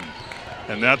the rim.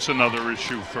 And that's another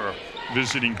issue for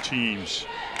visiting teams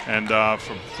and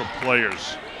for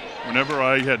players. Whenever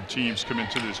I had teams come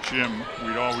into this gym,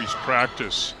 we'd always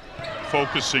practice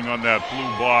focusing on that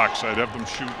blue box. I'd have them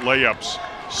shoot layups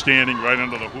standing right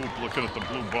under the hoop, looking at the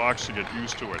blue box to get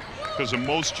used to it. Because in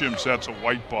most gyms, that's a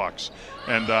white box.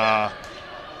 And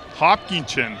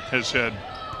Hopkinton has had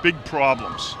big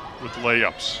problems with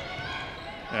layups.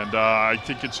 And I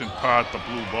think it's in part the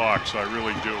blue box, I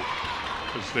really do.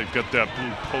 Because they've got that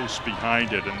blue post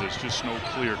behind it and there's just no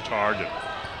clear target.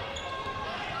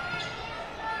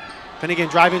 Finnegan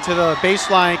driving to the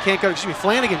baseline, can't go,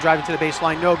 Flanagan driving to the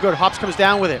baseline, no good. Hops comes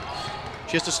down with it.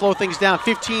 She has to slow things down.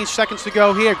 15 seconds to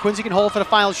go here. Quincy can hold for the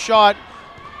final shot.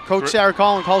 Coach Sarah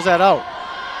Collin calls that out.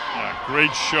 Yeah,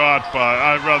 great shot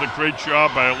great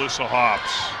job by Alyssa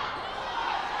Hops.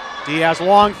 Diaz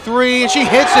long 3, and she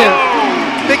hits it.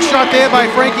 Big shot there by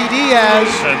Frankie Diaz.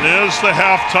 And there's the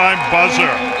halftime buzzer.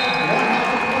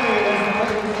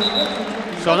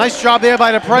 So nice job there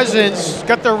by the Presidents.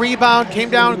 Got the rebound, came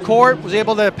down court, was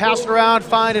able to pass it around,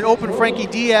 find an open Frankie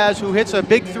Diaz who hits a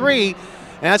big 3.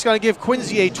 And that's going to give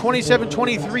Quincy a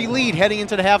 27-23 lead heading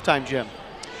into the halftime, Jim.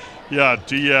 Yeah,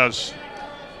 Diaz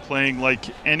playing like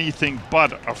anything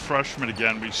but a freshman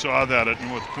again. We saw that at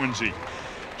North Quincy.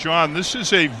 John, this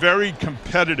is a very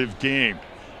competitive game.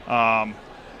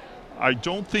 I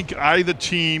don't think either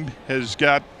team has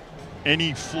got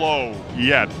any flow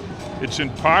yet. It's in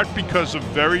part because of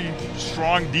very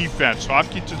strong defense.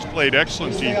 Hopkinton's played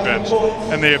excellent defense,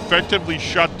 and they effectively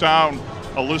shut down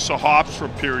Alyssa Hops for a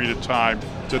period of time,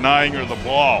 denying her the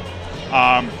ball.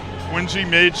 Quincy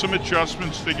made some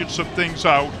adjustments, figured some things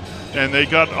out, and they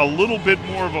got a little bit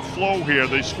more of a flow here.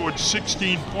 They scored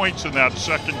 16 points in that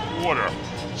second quarter,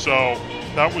 so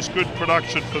that was good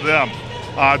production for them.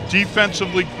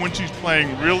 Defensively, Quincy's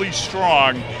playing really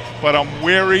strong, but I'm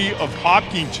wary of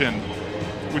Hopkinton,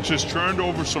 which has turned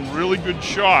over some really good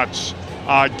shots,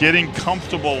 getting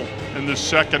comfortable in the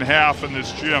second half in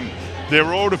this gym.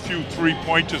 They're owed a few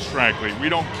three-pointers, frankly. We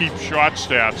don't keep shot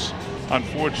stats,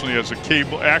 unfortunately, as a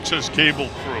access cable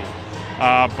crew.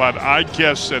 But I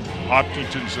guess that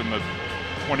Hopkinton's in the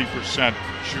 20%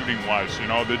 shooting-wise. You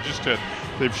know,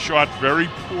 they've shot very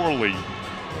poorly,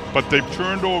 but they've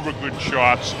turned over good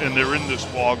shots, and they're in this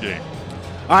ball game.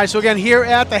 All right, so again, here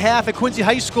at the half at Quincy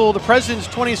High School, the Presidents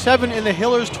 27 and the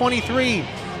Hillers 23.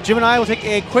 Jim and I will take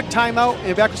a quick timeout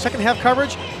and back with second half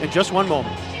coverage in just one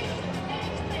moment.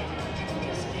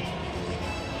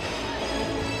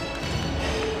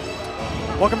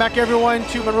 Welcome back, everyone,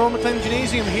 to Monroe McLean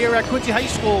Gymnasium here at Quincy High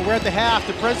School. We're at the half.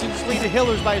 The Presidents lead the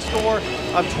Hillers by a score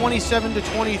of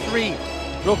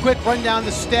 27-23. Real quick, run down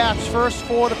the stats. First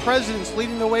for the Presidents,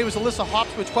 leading the way was Alyssa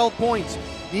Hops with 12 points.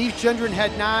 Neve Gendron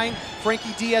had 9,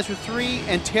 Frankie Diaz with 3,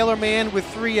 and Taylor Mann with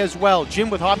 3 as well.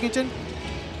 Jim with Hopkinton?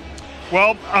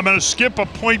 Well, I'm going to skip a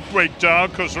point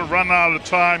breakdown because we're running out of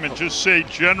time and just say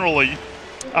generally,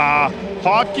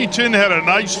 Hopkinton had a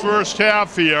nice first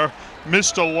half here.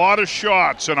 Missed a lot of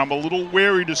shots, and I'm a little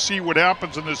wary to see what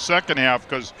happens in the second half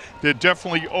because they're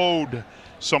definitely owed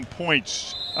some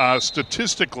points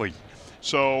statistically.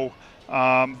 So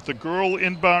the girl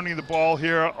inbounding the ball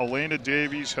here, Elena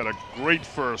Davies, had a great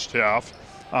first half.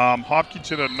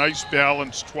 Hopkinton had a nice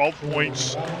balance, 12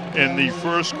 points in the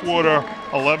first quarter,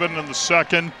 11 in the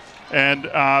second, and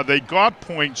they got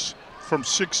points from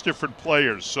 6 different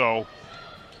players. So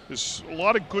there's a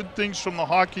lot of good things from the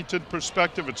Hopkinton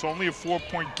perspective. It's only a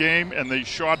 4-point game, and they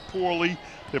shot poorly.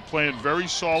 They're playing very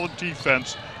solid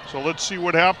defense. So let's see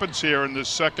what happens here in this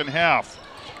second half.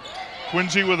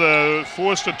 Quincy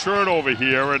forced a turnover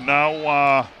here, and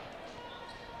now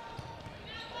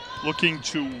looking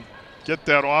to get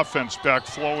that offense back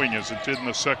flowing as it did in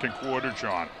the second quarter,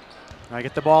 John. I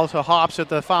get the ball to Hops at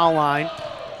the foul line.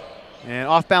 And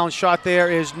off-balance shot there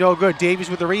is no good. Davies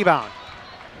with the rebound.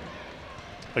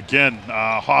 Again,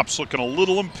 Hops looking a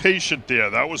little impatient there.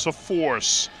 That was a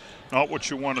force, not what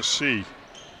you want to see.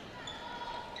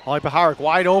 Holly Paharik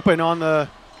wide open on the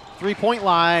three-point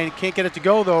line. Can't get it to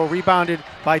go, though. Rebounded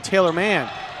by Taylor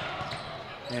Mann.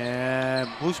 And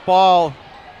loose ball.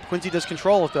 Quincy does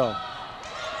control it, though.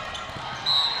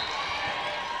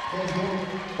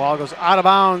 Ball goes out of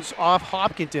bounds off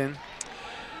Hopkinton.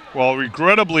 Well,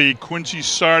 regrettably, Quincy's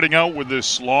starting out with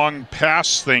this long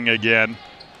pass thing again.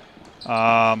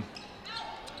 And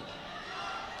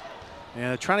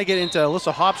they're trying to get into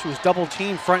Alyssa Hops, who was double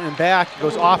teamed front and back. It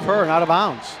goes off her and out of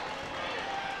bounds.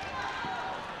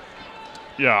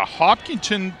 Yeah,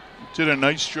 Hopkinton did a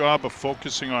nice job of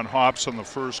focusing on Hops in the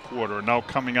first quarter. And now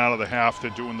coming out of the half,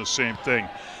 they're doing the same thing.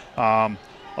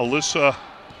 Alyssa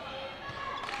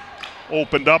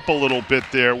opened up a little bit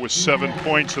there with 7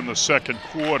 points in the second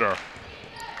quarter.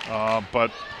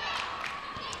 But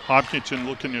Hopkinton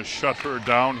looking to shut her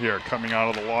down here coming out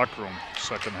of the locker room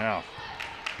second half.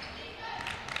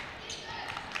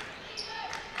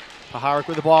 Paharic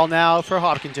with the ball now for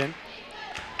Hopkinton.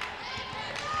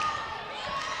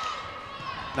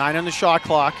 9 on the shot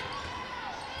clock.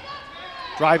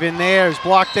 Drive in there, is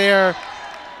blocked there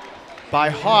by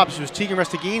Hops. It was Tegan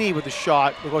Restaghini with the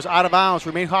shot. It goes out of bounds.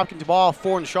 Remain Hopkinton ball,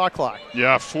 4 on the shot clock.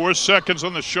 Yeah, 4 seconds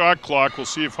on the shot clock. We'll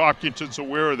see if Hopkinton's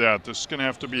aware of that. This is going to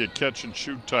have to be a catch and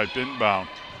shoot type inbound.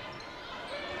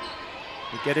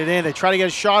 They get it in. They try to get a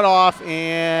shot off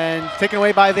and taken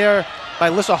away by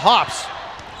Alyssa Hops.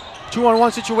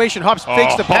 2-on-1 situation. Hops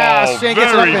fakes the pass and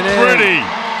gets it up and in. Very pretty.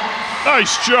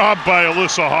 Nice job by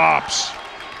Alyssa Hops.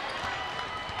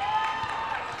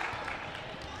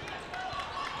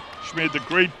 She made the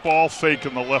great ball fake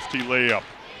in the lefty layup.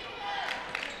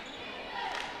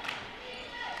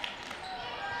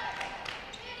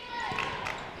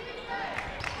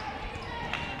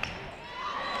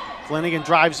 Flanagan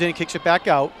drives in, kicks it back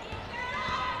out.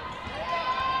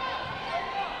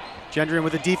 Gendron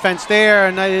with the defense there,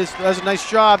 and does a nice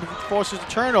job, forces the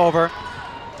turnover.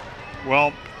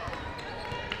 Well,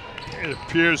 it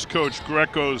appears Coach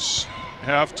Greco's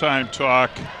halftime talk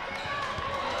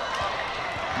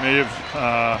may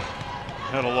have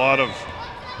had a lot of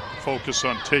focus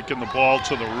on taking the ball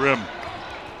to the rim.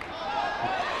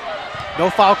 No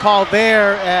foul call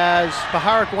there as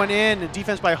Paharic went in, and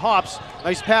defense by Hops.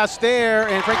 Nice pass there,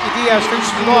 and Frankie Diaz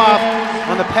finishes it off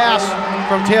on the pass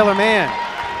from Taylor Mann.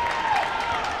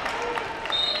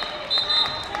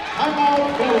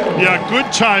 Yeah, good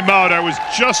timeout. I was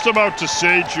just about to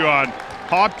say, John,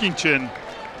 Hopkinton,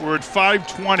 we're at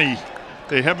 5:20.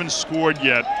 They haven't scored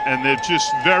yet, and they're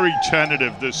just very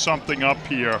tentative. There's something up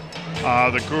here.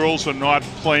 The girls are not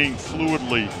playing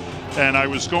fluidly. And I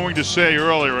was going to say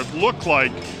earlier, it looked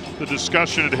like the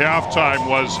discussion at halftime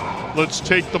was, let's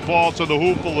take the ball to the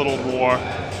hoop a little more.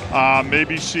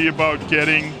 Maybe see about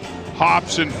getting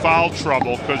Hops in foul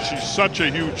trouble, because she's such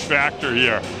a huge factor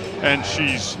here. And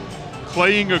she's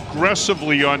playing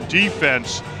aggressively on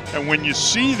defense, and when you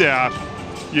see that,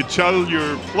 you tell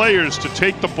your players to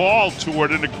take the ball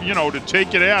toward it, to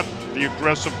take it at the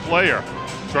aggressive player,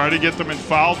 try to get them in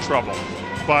foul trouble.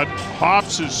 But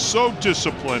Hops is so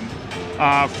disciplined.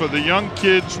 For the young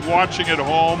kids watching at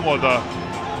home, or the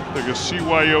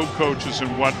CYO coaches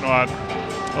and whatnot,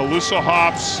 Alyssa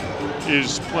Hops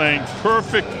is playing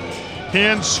perfect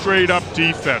hand straight up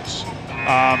defense.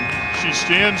 She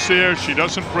stands there, she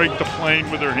doesn't break the plane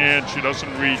with her hand, she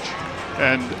doesn't reach,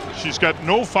 and she's got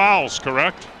no fouls,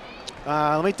 correct?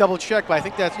 Let me double check, but I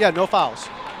think that's, no fouls.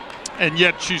 And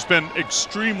yet she's been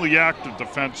extremely active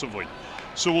defensively.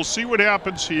 So we'll see what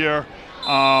happens here.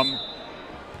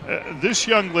 This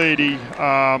young lady,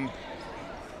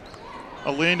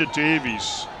 Elena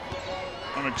Davies,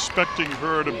 I'm expecting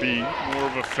her to be more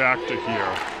of a factor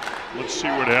here. Let's see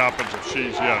what happens if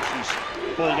she's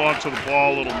hold on to the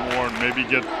ball a little more and maybe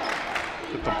get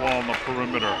the ball on the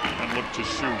perimeter and look to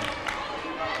shoot.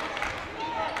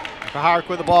 Paharic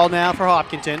with the ball now for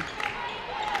Hopkinton.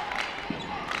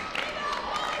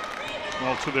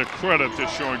 Well, to their credit, they're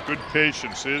showing good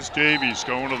patience. Here's Davies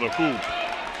going to the hoop.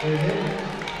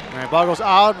 All right, ball goes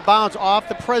out of bounds off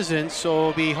the Presidents, so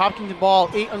it'll be Hopkinton ball,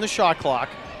 8 on the shot clock.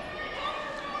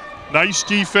 Nice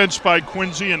defense by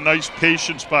Quincy and nice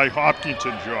patience by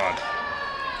Hopkinton, John.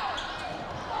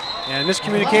 And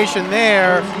miscommunication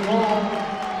there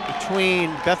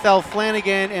between Bethel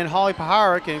Flanagan and Holly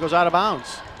Paharic, and it goes out of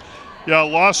bounds. Yeah,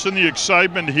 lost in the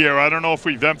excitement here. I don't know if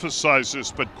we've emphasized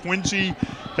this, but Quincy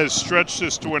has stretched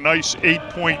this to a nice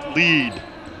 8-point lead.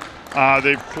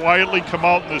 They've quietly come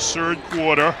out in the third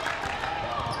quarter,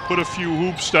 put a few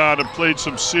hoops down and played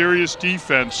some serious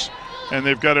defense, and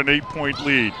they've got an 8-point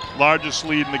lead. Largest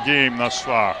lead in the game thus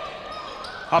far.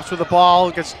 Hops with the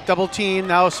ball, gets double teamed.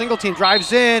 Now a single team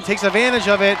drives in, takes advantage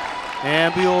of it,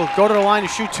 and we'll go to the line to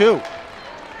shoot 2.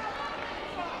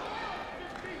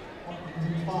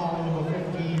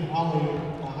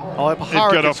 Holly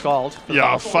Paharic gets called.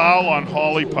 Yeah, a foul on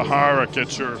Holly Paharic.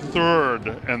 It's her third,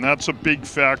 and that's a big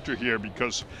factor here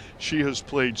because she has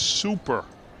played super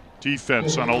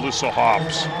defense on Alyssa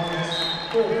Hops.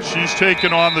 She's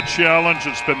taken on the challenge.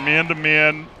 It's been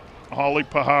man-to-man, Holly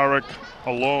Paharic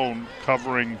alone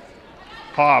covering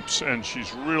Hops, and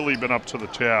she's really been up to the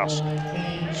task.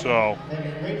 So,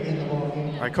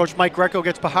 all right, Coach Mike Greco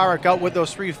gets Paharic out with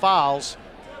those 3 fouls.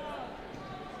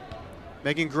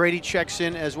 Megan Grady checks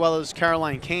in, as well as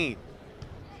Caroline Kane.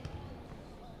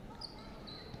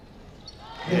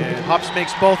 And Hops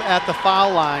makes both at the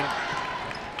foul line.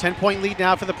 10-point lead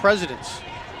now for the Presidents.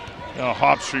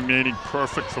 Hops remaining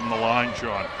perfect from the line,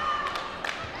 John.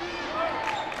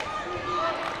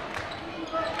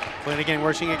 Flanagan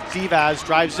working at Divas,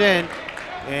 drives in,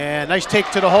 and nice take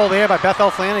to the hole there by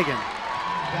Bethel Flanagan.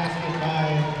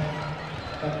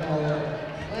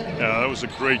 Yeah, that was a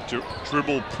great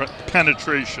dribble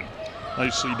penetration.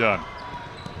 Nicely done.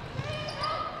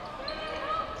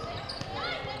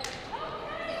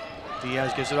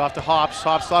 Diaz gives it off to Hops.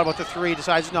 Hops thought about the 3,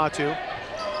 decides not to.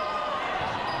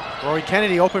 Rory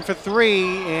Kennedy open for 3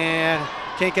 and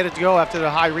can't get it to go after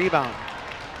the high rebound.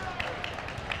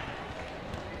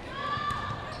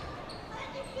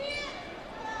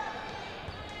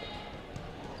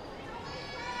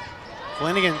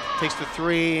 Flanagan takes the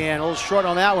 3 and a little short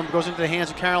on that one, but goes into the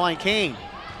hands of Caroline Kane.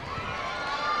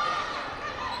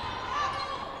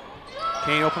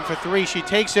 Kane open for 3, she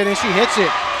takes it and she hits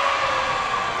it.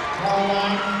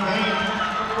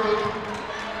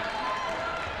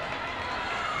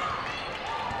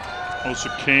 Those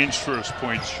are Kane's first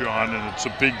points, John, and it's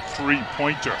a big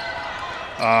 3-pointer.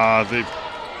 They've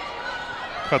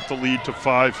cut the lead to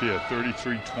 5 here,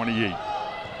 33-28.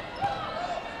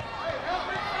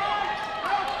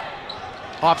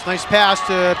 Hops, nice pass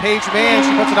to Paige Mann.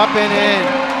 She puts it up and in.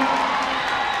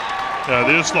 Yeah,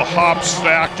 there's the Hops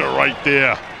factor right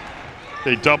there.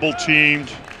 They double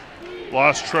teamed,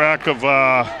 lost track of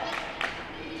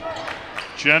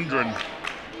Gendron.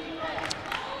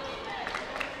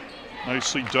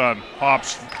 Nicely done.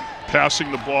 Hops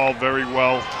passing the ball very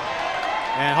well.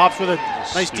 And Hops with a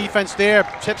nice defense there,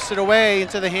 tips it away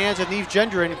into the hands of Neve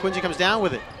Gendron, and Quincy comes down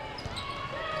with it.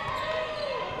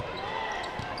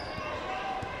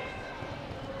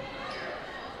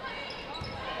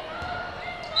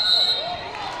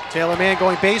 Taylor Mann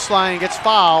going baseline, gets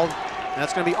fouled, and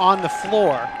that's going to be on the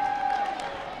floor.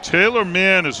 Taylor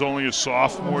Mann is only a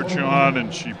sophomore, John,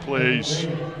 and she plays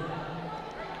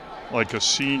like a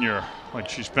senior, like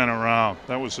she's been around.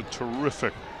 That was a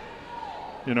terrific,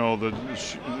 you know, they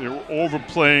were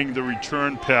overplaying the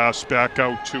return pass back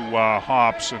out to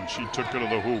Hops, and she took it to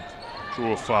the hoop,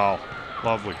 drew a foul.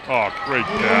 Lovely. Oh, great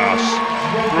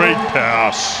pass. Great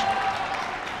pass.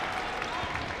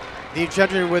 Neve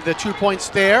Gendron with the 2 points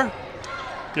there.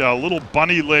 Yeah, a little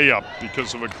bunny layup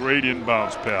because of a great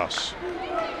inbounds pass.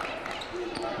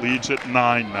 Leads at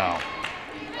 9 now.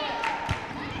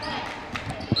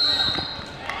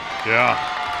 Yeah.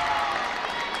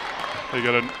 They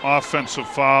got an offensive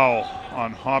foul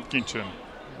on Hopkinton.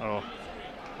 Little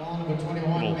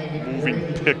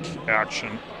moving pick action.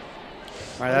 All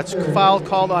right, that's a foul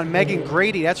called on Megan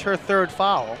Grady. That's her 3rd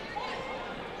foul.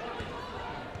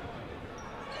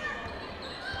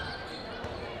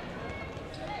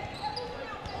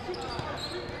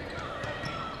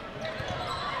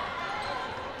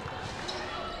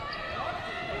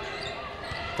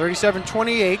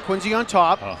 (37-28), Quincy on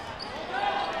top.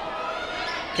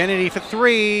 Kennedy for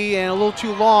 3 and a little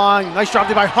too long. Nice job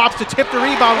there by Hops to tip the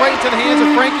rebound right into the hands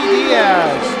of Frankie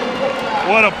Diaz.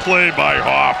 What a play by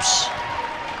Hops.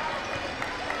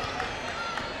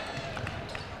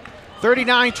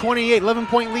 39-28,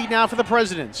 11-point lead now for the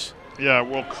Presidents. Yeah,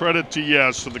 well, credit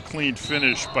Diaz for the clean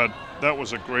finish, but that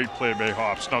was a great play by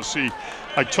Hops. Now, see,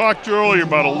 I talked earlier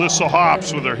about Alyssa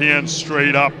Hops with her hands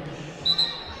straight up,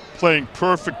 playing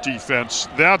perfect defense.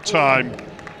 That time,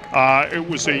 it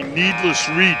was a needless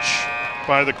reach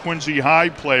by the Quincy High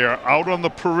player out on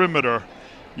the perimeter.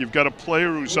 You've got a player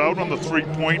who's out on the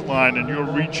 3-point line and you're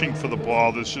reaching for the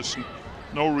ball. There's just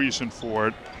no reason for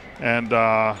it. And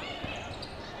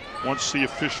once the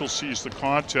official sees the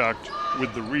contact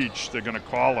with the reach, they're going to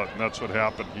call it, and that's what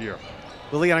happened here.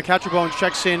 Liliana Catrabone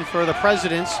checks in for the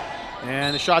Presidents,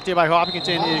 and the shot there by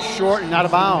Hopkinton is short and out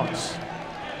of bounds.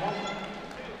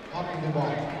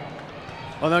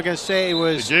 Well, they're going to say it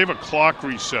was... They gave a clock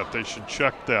reset. They should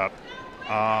check that.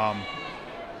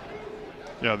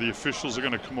 Yeah, the officials are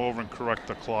going to come over and correct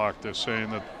the clock. They're saying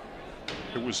that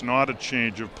it was not a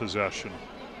change of possession.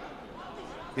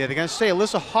 Yeah, they're going to say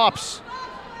Alyssa Hops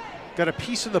got a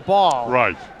piece of the ball.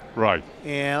 Right, right.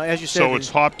 And as you said... So it's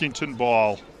Hopkinton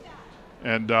ball.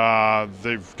 and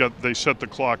they set the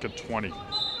clock at 20.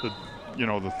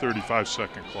 The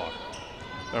 35-second clock.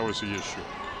 That was the issue.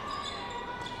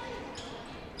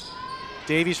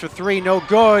 Davies for three, no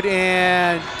good,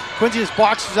 and Quincy just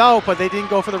boxes out, but they didn't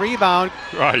go for the rebound.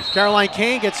 Right. Caroline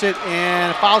Kane gets it,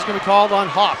 and a foul's going to be called on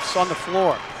Hops on the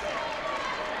floor.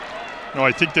 No,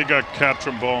 I think they got cat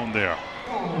trombone there.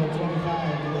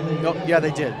 No, yeah,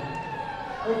 they did.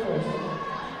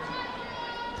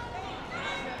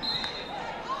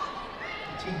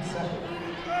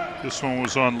 This one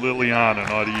was on Liliana,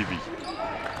 not Evie.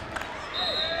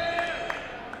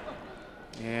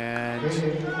 And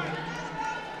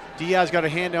Diaz got a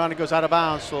hand on it, goes out of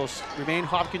bounds, so it'll remain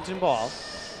Hopkinton ball.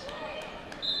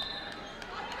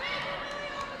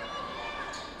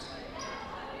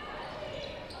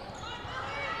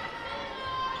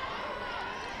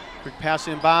 Quick pass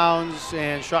inbounds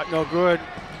and shot no good.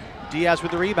 Diaz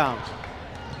with the rebound.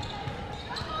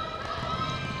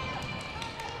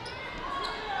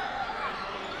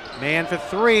 Mann for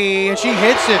three, and she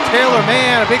hits it. Taylor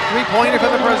Mann, a big three-pointer for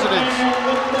the Presidents.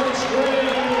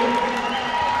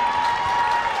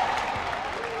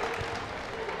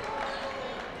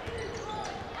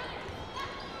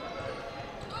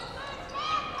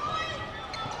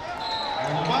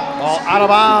 Ball out of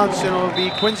bounds, and it'll be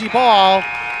Quincy ball.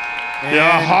 And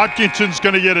yeah, Hopkinton's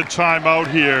going to get a timeout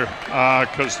here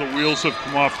because the wheels have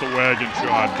come off the wagon,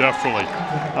 John, definitely.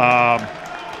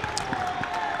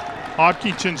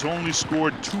 Hopkinton's only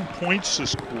scored 2 points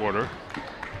this quarter,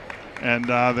 and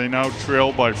they now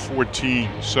trail by 14.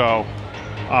 So,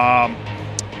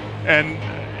 and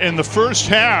in the first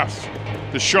half,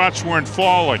 the shots weren't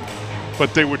falling,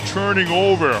 but they were turning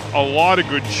over a lot of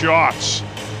good shots.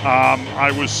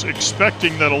 I was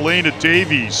expecting that Elena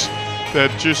Davies,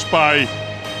 that just by,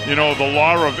 the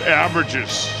law of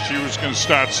averages, she was going to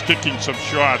start sticking some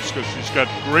shots because she's got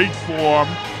great form.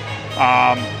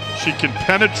 She can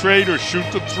penetrate or shoot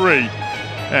the three.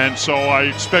 And so I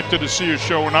expected to see her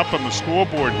showing up on the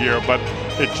scoreboard here, but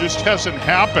it just hasn't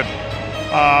happened.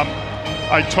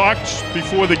 I talked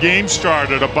before the game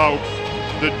started about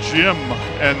the gym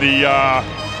and the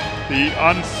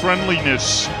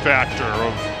unfriendliness factor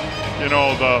of,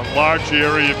 the large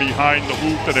area behind the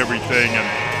hoop and everything.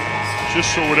 And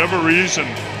just for whatever reason,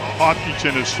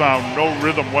 Hopkinton has found no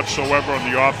rhythm whatsoever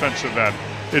on the offensive end.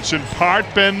 It's in part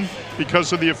been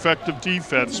because of the effective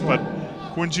defense, but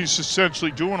Quincy's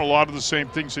essentially doing a lot of the same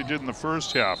things they did in the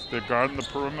first half. They're guarding the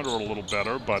perimeter a little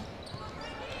better, but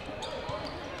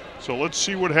so let's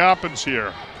see what happens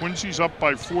here. Quincy's up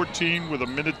by 14 with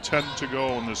 1:10 to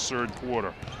go in this third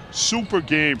quarter. Super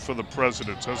game for the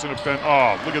Presidents, hasn't it been?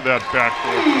 Oh, look at that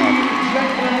backcourt.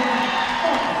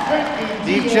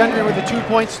 Neve Gendron with the 2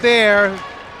 points there.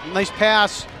 Nice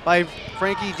pass by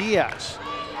Frankie Diaz.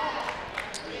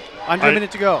 Under a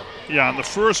minute to go. Yeah, in the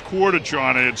first quarter,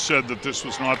 John, I had said that this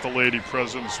was not the Lady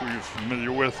Presidents we were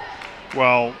familiar with.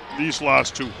 Well, these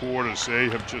last 2 quarters, they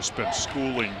have just been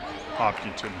schooling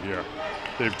Hopkinton here.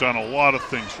 They've done a lot of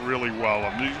things really well,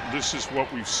 and this is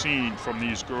what we've seen from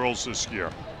these girls this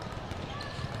year.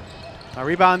 A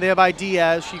rebound there by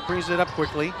Diaz. She brings it up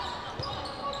quickly.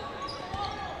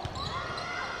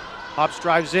 Hops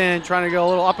drives in, trying to go a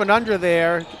little up and under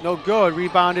there. No good.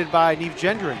 Rebounded by Neve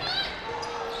Gendron.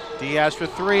 Diaz for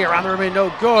three, around the rim,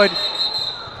 no good.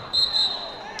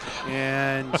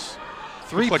 And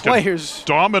three like players. A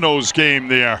dominoes game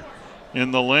there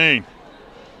in the lane.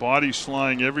 Bodies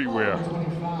flying everywhere. I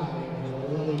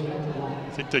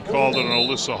think they called it an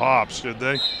Alyssa Hops, did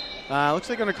they? Looks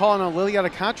like they're going to call it on Liliana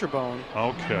Contrabone.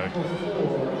 Okay.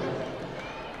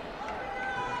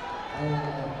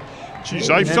 Geez,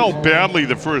 I felt badly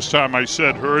the first time I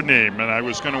said her name, and I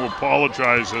was going to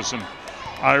apologize as an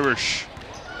Irish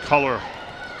color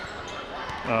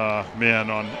man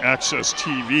on Access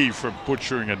TV for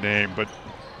butchering a name, but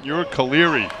you're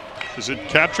Caleri. Is it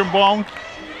Catronbone?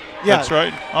 Yeah. That's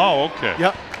right? Oh, okay.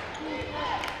 Yep.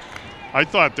 I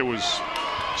thought there was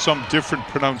some different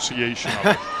pronunciation of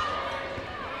it.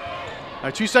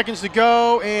 2 seconds to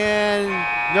go, and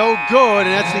no good,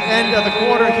 and that's the end of the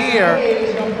quarter here.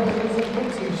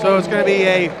 So it's going to be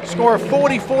a score of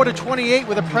 44-28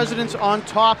 with the Presidents on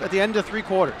top at the end of 3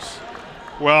 quarters.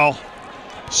 Well,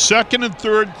 second and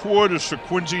third quarters for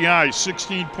Quincy High,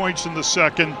 16 points in the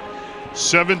second,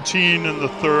 17 in the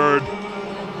third.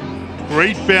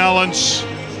 Great balance,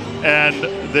 and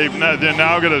they're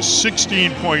now got a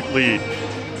 16-point lead.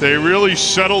 They really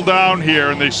settled down here,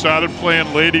 and they started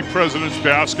playing Lady Presidents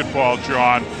basketball,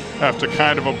 John, after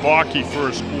kind of a balky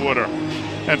first quarter.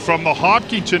 And from the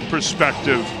Hopkinton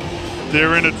perspective,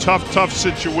 they're in a tough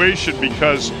situation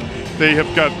because they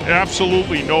have got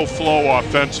absolutely no flow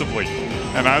offensively.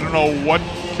 And I don't know what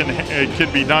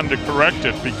can be done to correct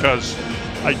it, because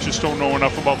I just don't know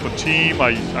enough about the team.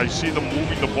 I see them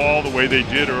moving the ball the way they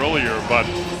did earlier, but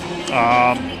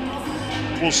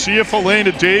we'll see if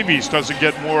Elena Davies doesn't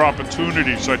get more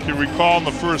opportunities. I can recall in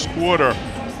the first quarter,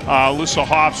 Alyssa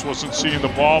Hops wasn't seeing the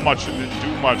ball much and didn't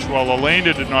do much, while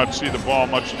Elena did not see the ball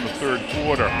much in the third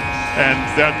quarter. And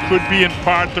that could be in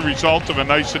part the result of a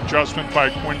nice adjustment by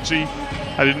Quincy.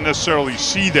 I didn't necessarily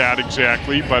see that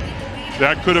exactly, but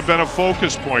that could have been a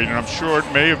focus point, and I'm sure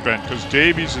it may have been, because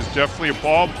Davies is definitely a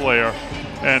ball player,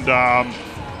 and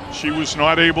she was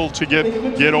not able to get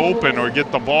open or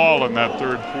get the ball in that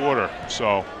third quarter.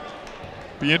 So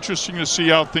be interesting to see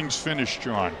how things finish,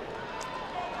 John.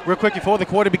 Real quick before the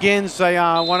quarter begins,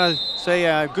 I want to say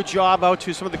a good job out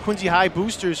to some of the Quincy High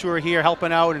boosters who are here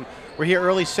helping out, and we're here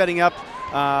early setting up.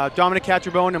 Dominic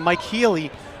Catrabone and Mike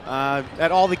Healy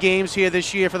at all the games here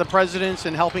this year for the Presidents,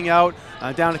 and helping out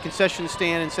down at the concession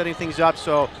stand and setting things up.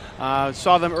 So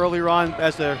saw them earlier on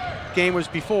as the game was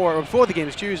before the game,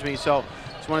 excuse me. So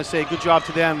just want to say good job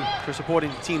to them for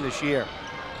supporting the team this year.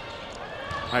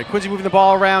 All right, Quincy moving the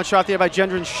ball around, shot there by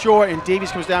Gendron short, and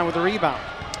Davies comes down with a rebound.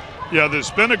 Yeah,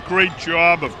 there's been a great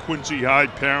job of Quincy High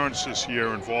parents this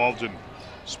year involved in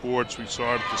sports. We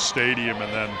saw it at the stadium,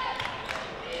 and then,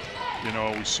 you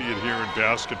know, we see it here in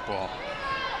basketball.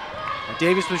 And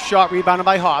Davies was shot, rebounded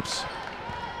by Hops.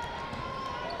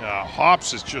 Yeah,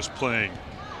 Hops is just playing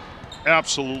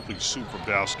absolutely super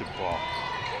basketball.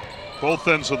 Both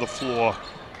ends of the floor,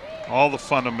 all the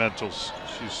fundamentals.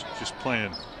 She's just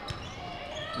playing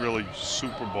really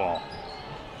super ball.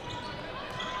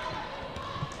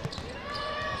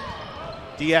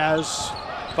 Diaz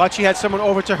thought she had someone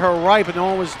over to her right, but no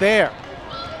one was there.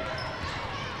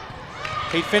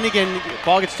 Kate Finnegan,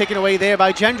 ball gets taken away there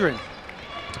by Gendron.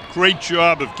 Great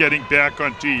job of getting back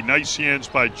on D. Nice hands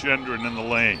by Gendron in the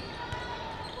lane.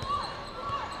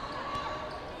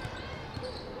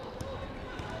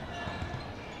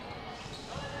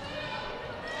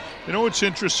 You know what's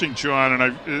interesting, John,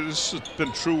 and this has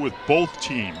been true with both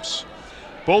teams.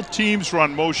 Both teams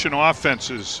run motion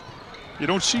offenses. You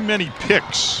don't see many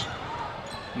picks.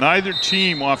 Neither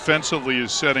team offensively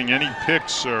is setting any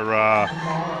picks, or,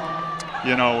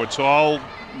 you know, it's all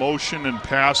motion and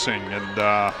passing,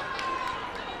 and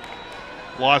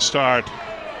lost art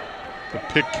the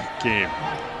pick game,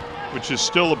 which is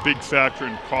still a big factor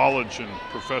in college and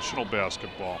professional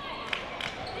basketball.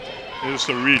 Here's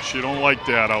the reach. You don't like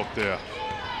that out there.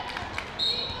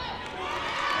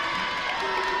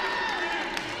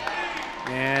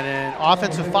 And an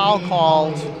offensive foul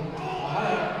called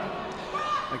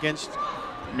against.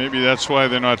 Maybe that's why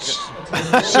they're not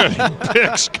setting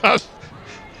picks.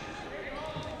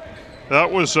 That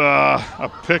was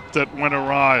a pick that went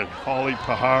awry. Holly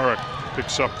Paharik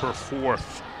picks up her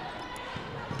fourth.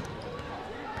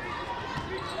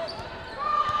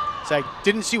 So I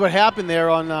didn't see what happened there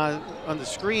on the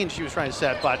screen she was trying to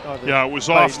set, but yeah, it was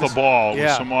off the ball. Yeah. It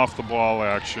was some off the ball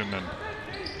action. And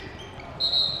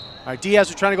all right, Diaz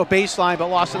was trying to go baseline, but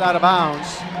lost it out of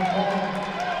bounds.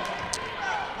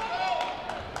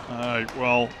 All right,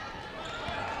 well.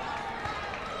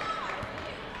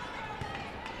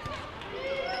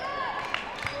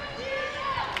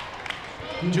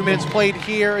 Two minutes played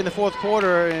here in the fourth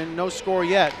quarter, and no score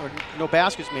yet, or no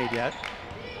baskets made yet.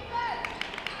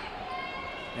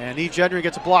 And Eve Gendron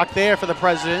gets a block there for the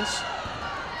Presidents.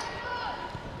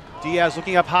 Diaz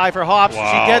looking up high for Hops.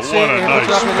 Wow, she gets it and puts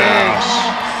it up and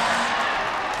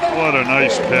in. What a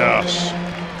nice pass.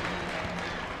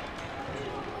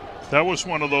 That was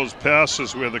one of those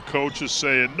passes where the coach is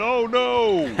saying, no,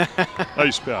 no.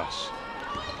 Nice pass.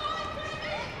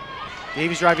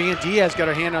 Davies driving in. Diaz got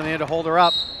her hand on the end to hold her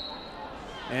up.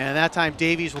 And that time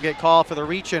Davies will get called for the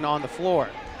reach-in on the floor.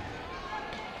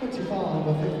 What's your foul,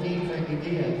 number 15, Frankie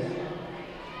Diaz?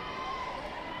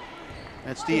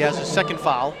 That's Diaz's second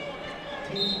foul.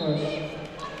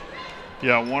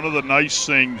 Yeah, one of the nice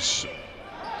things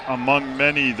among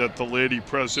many that the Lady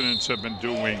Presidents have been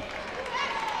doing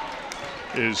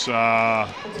is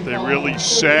they really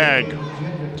sag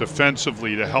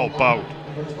defensively to help out.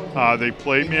 They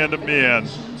play man-to-man,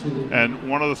 and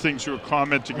one of the things you were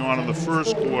commenting on in the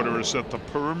first quarter is that the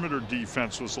perimeter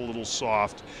defense was a little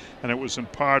soft, and it was in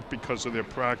part because of their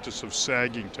practice of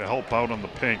sagging to help out on the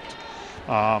paint.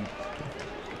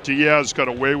 Diaz got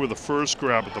away with the first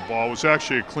grab at the ball. It was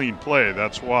actually a clean play,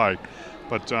 that's why,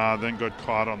 but then got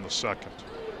caught on the second.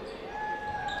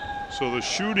 So the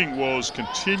shooting woes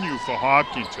continue for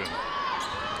Hopkinton.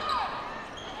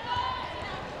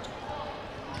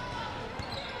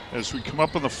 As we come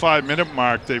up on the 5-minute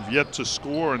mark, they've yet to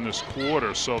score in this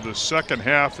quarter. So the second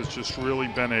half has just really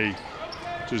been a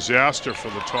disaster for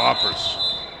the Toppers.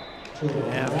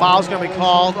 And foul's going to be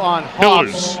called on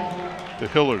Hillers. The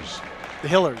Hillers. The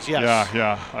Hillers, yes.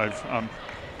 Yeah.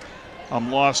 I'm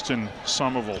lost in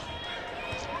Somerville.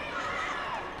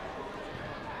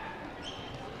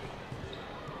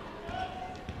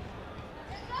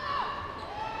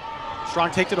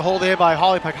 Strong take to the hole there by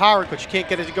Holly Pekarik, but she can't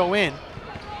get it to go in.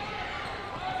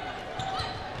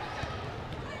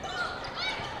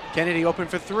 Kennedy open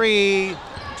for three,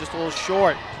 just a little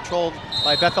short, controlled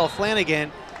by Bethel Flanagan,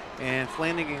 and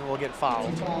Flanagan will get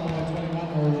fouled.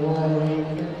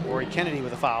 Rory Kennedy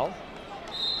with a foul.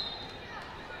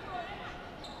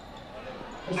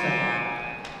 Number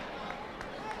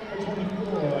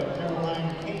 24,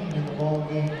 Caroline Kane in the ball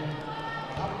game.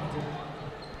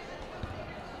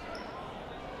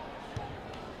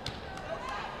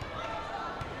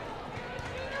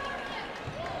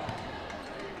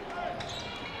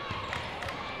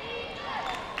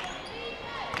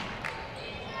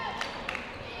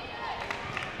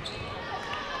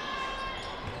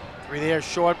 Three there,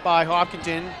 short by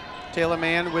Hopkinton. Taylor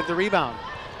Mann with the rebound.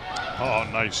 Oh,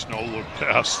 nice no-look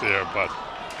pass there, but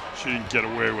she didn't get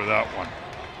away with that one.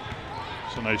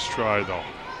 It's a nice try, though.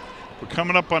 We're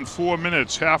coming up on 4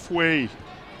 minutes, halfway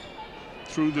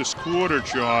through this quarter,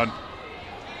 John.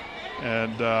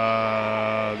 And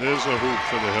there's a hoop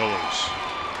for the Hillers.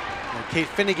 And Kate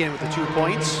Finnegan with the 2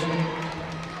 points.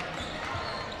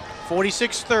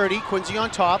 46-30, Quincy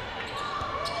on top.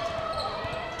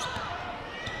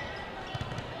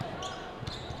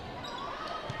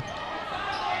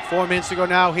 Four minutes to go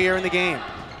now here in the game.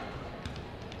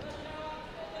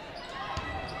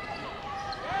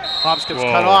 Hobbs gets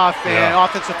cut off, and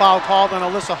offensive foul called on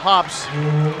Alyssa Hobbs.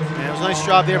 And it was a nice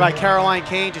job there by Caroline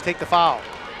Kane to take the foul.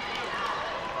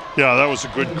 Yeah, that was a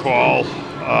good call.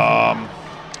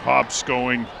 Hobbs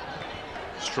going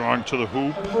strong to the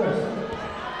hoop.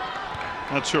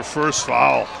 That's her first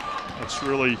foul. That's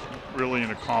really, really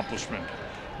an accomplishment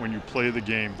when you play the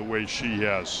game the way she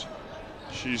has.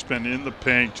 She's been in the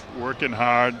paint, working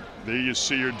hard. There you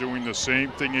see her doing the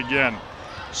same thing again.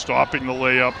 Stopping the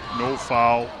layup, no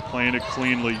foul, playing it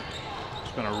cleanly.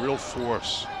 It's been a real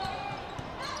force.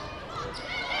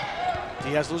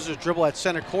 Diaz loses a dribble at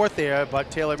center court there, but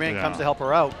Taylor Mann comes to help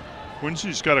her out.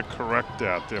 Quincy's got to correct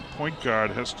that. Their point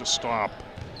guard has to stop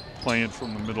playing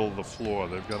from the middle of the floor.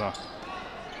 They've got to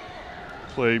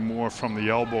play more from the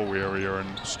elbow area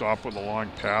and stop with the long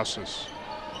passes.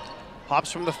 Hops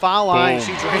from the foul line. Boom.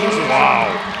 She drains it. Wow.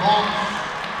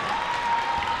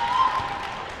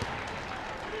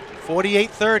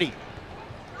 48-30.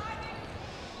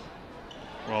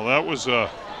 Well, that was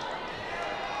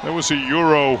a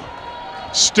Euro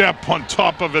step on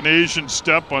top of an Asian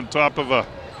step on top of a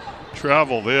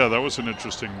travel there. That was an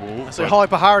interesting move. I say Holly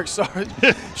Pekarik, sorry.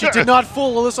 She did not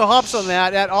fool Alyssa Hobbs on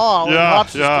that at all. Yeah,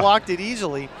 Hobbs just blocked it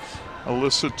easily.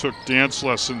 Alyssa took dance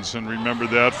lessons and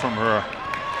remembered that from her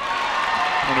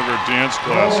one of her dance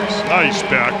classes. Nice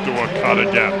backdoor cut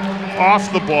again.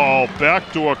 Off the ball,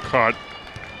 backdoor cut,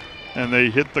 and they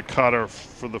hit the cutter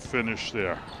for the finish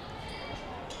there.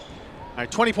 All right,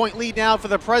 20-point lead now for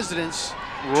the Presidents.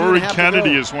 Rory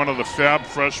Kennedy is one of the fab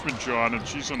freshmen, John, and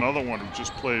she's another one who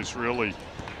just plays really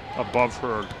above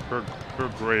her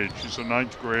grade. She's a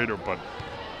 9th grader, but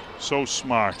so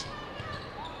smart.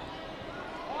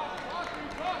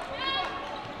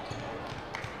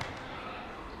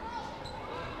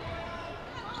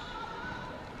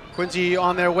 Quincy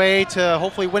on their way to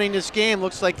hopefully winning this game.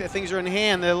 Looks like things are in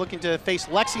hand. They're looking to face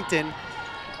Lexington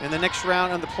in the next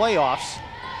round of the playoffs.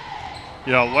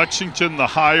 Yeah, Lexington, the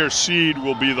higher seed,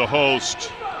 will be the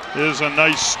host. There's a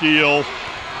nice steal,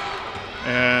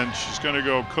 and she's going to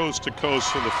go coast to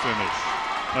coast for the finish.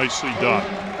 Nicely done.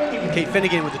 Kate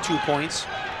Finnegan with the 2 points.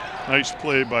 Nice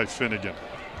play by Finnegan.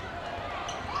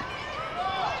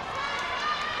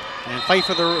 And fight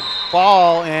for the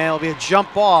ball, and it'll be a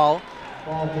jump ball.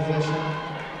 Ball possession.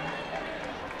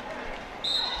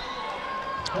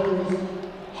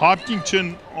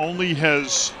 Hopkinton only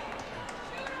has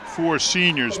 4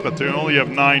 seniors, but they only have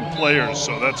 9 players,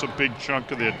 so that's a big chunk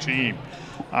of their team.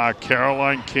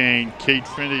 Caroline Kane, Kate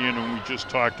Finnegan, whom we just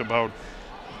talked about,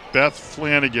 Beth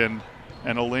Flanagan,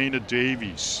 and Elena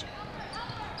Davies.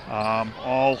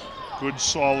 All good,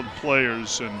 solid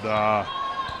players, and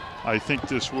I think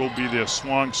this will be their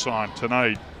swan song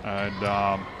tonight.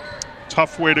 And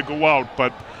tough way to go out,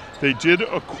 but they did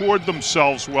accord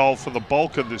themselves well for the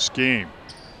bulk of this game.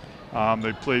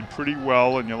 They played pretty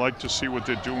well, and you like to see what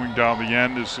they're doing down the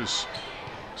end as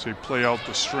they play out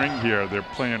the string here. They're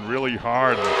playing really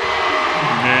hard and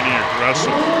remaining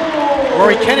aggressive.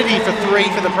 Rory Kennedy for 3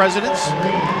 for the Presidents.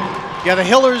 Yeah, the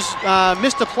Hillers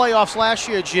missed the playoffs last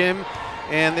year, Jim,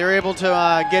 and they're able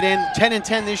to get in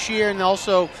 10-10 this year, and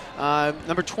also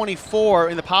number 24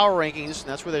 in the power rankings. And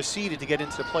that's where they're seeded to get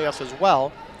into the playoffs as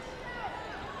well.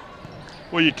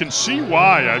 Well, you can see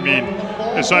why. I mean,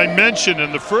 as I mentioned,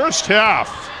 in the first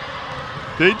half,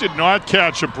 they did not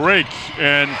catch a break.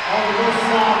 And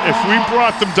if we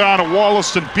brought them down to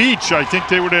Wollaston Beach, I think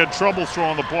they would have had trouble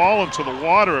throwing the ball into the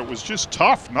water. It was just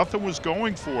tough. Nothing was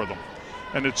going for them.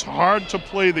 And it's hard to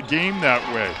play the game that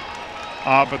way.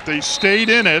 But they stayed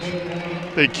in it.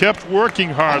 They kept working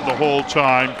hard the whole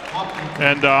time.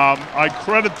 And I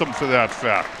credit them for that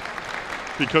fact.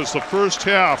 Because the first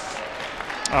half,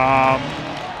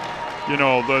 you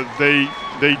know,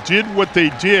 they did what they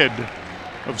did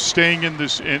of staying in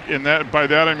this, in that, by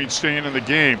that I mean staying in the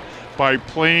game, by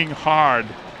playing hard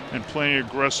and playing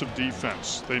aggressive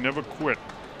defense. They never quit.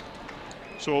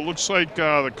 So it looks like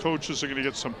the coaches are going to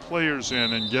get some players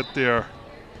in and get their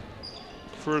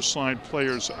first line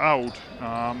players out.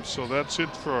 So that's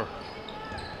it for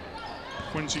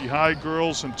Quincy High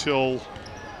girls until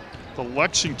the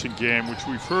Lexington game, which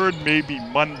we've heard may be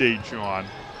Monday, John.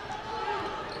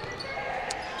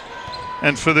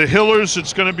 And for the Hillers,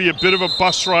 it's going to be a bit of a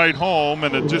bus ride home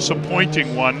and a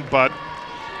disappointing one, but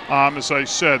as I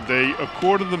said, they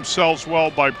accorded themselves well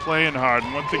by playing hard.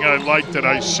 And one thing I like that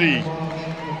I see,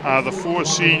 the four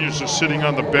seniors are sitting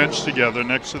on the bench together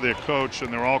next to their coach,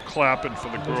 and they're all clapping for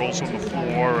the girls on the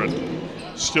floor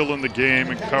and still in the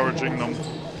game, encouraging them.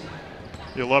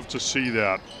 You love to see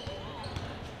that.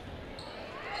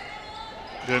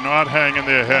 They're not hanging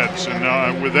their heads,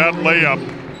 and with that layup,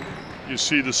 you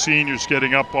see the seniors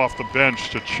getting up off the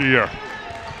bench to cheer.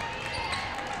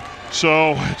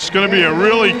 So it's going to be a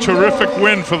really terrific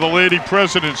win for the Lady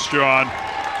Presidents, John.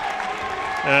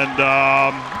 And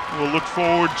we'll look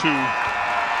forward to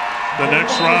the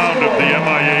next round of the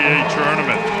MIAA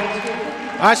tournament.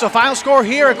 All right, so final score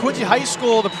here at Quincy High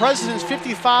School, the Presidents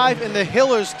 55 and the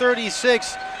Hillers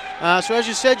 36. So as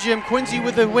you said, Jim, Quincy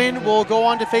with the win will go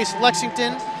on to face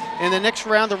Lexington in the next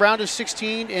round, the round of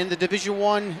 16 in the Division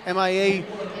I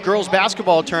MIAA girls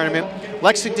basketball tournament.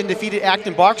 Lexington defeated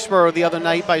Acton Boxborough the other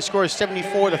night by a score of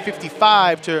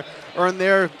 74-55 to earn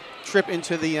their trip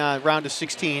into the round of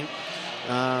 16.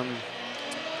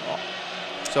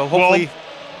 So hopefully... Well,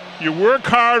 you work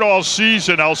hard all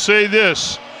season. I'll say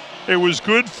this. It was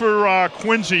good for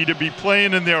Quincy to be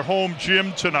playing in their home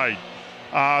gym tonight.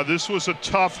 This was a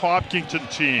tough Hopkinton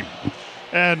team.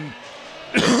 And,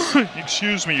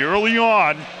 excuse me, early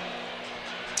on,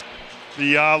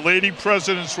 the Lady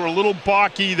Presidents were a little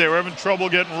balky. They were having trouble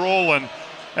getting rolling.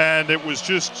 And it was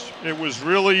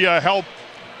really helped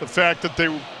the fact that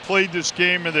they played this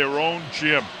game in their own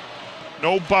gym.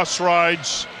 No bus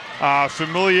rides,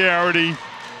 familiarity,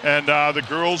 and the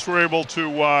girls were able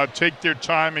to take their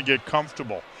time and get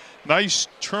comfortable. Nice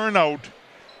turnout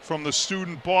from the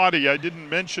student body. I didn't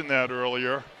mention that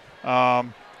earlier.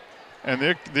 And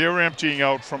they're emptying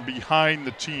out from behind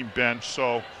the team bench.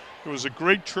 So it was a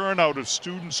great turnout of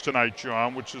students tonight,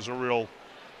 John, which is a real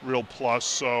plus.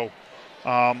 So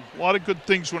a lot of good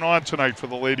things went on tonight for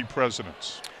the Lady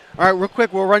Presidents. All right, real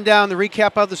quick, we'll run down the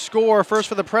recap of the score. First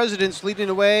for the Presidents, leading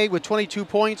away with 22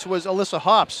 points was Alyssa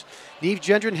Hops. Neve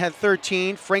Gendron had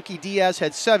 13, Frankie Diaz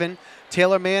had 7,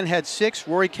 Taylor Mann had 6,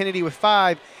 Rory Kennedy with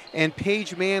 5, and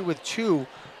Paige Mann with 2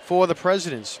 for the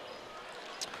Presidents.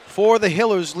 For the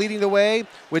Hillers, leading the way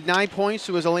with 9 points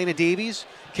was Elena Davies.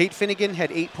 Kate Finnegan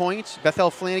had 8 points.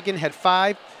 Bethel Flanagan had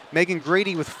 5. Megan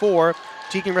Grady with 4.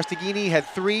 Tegan Restaghini had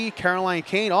 3. Caroline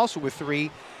Kane also with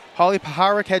 3. Holly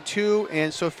Paharik had 2.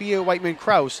 And Sophia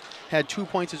Whiteman-Kraus had 2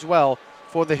 points as well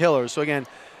for the Hillers. So again,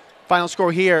 final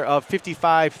score here of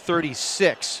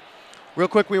 55-36. Real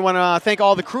quick, we want to thank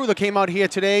all the crew that came out here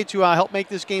today to help make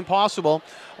this game possible.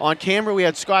 On camera, we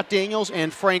had Scott Daniels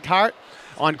and Frank Hart.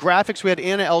 On graphics, we had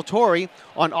Anna El Tori.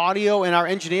 On audio, and our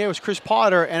engineer was Chris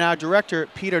Potter, and our director,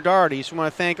 Peter Doherty. So we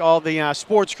want to thank all the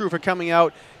sports crew for coming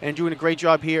out and doing a great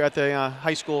job here at the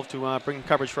high school to bring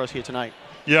coverage for us here tonight.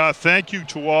 Yeah, thank you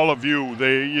to all of you.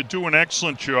 You do an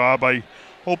excellent job. I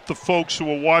hope the folks who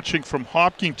are watching from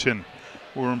Hopkinton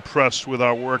were impressed with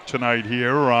our work tonight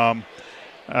here.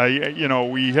 You know,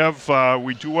 we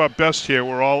do our best here.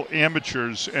 We're all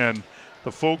amateurs, and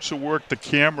the folks who work the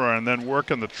camera and then work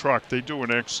on the truck, they do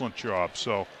an excellent job.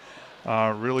 So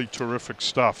really terrific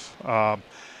stuff.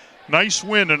 Nice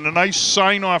win and a nice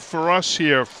sign-off for us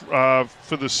here for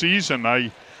the season.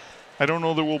 I don't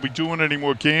know that we'll be doing any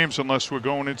more games unless we're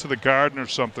going into the Garden or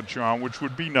something, John, which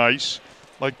would be nice.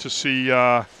 Like to see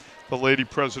the Lady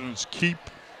Presidents keep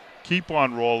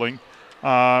on rolling.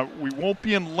 We won't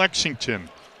be in Lexington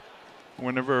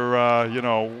whenever you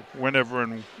know, whenever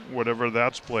and whatever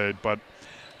that's played. But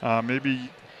maybe,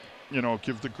 you know,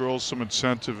 give the girls some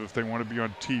incentive if they want to be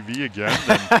on TV again.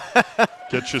 Then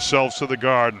get yourselves to the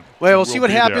Garden. Well, we'll see what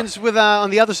happens with on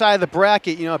the other side of the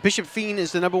bracket. You know, Bishop Feen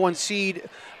is the #1 seed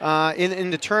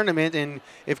in the tournament, and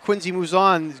if Quincy moves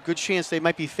on, there's a good chance they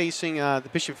might be facing the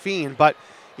Bishop Feen. But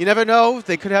you never know;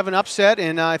 they could have an upset,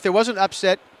 and if there was an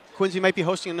upset, Quincy might be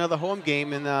hosting another home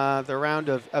game in the round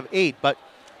of 8. But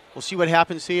we'll see what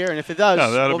happens here, and if it does,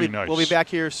 we'll be back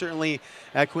here certainly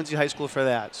at Quincy High School for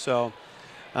that. So.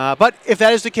 But if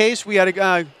that is the case, we had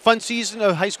a fun season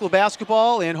of high school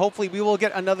basketball, and hopefully we will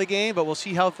get another game, but we'll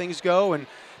see how things go. And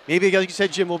maybe, like you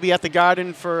said, Jim, we'll be at the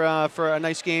Garden for a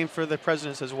nice game for the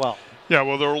Presidents as well. Yeah,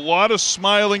 well, there are a lot of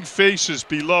smiling faces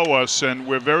below us, and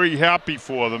we're very happy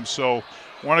for them. So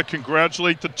I want to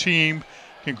congratulate the team,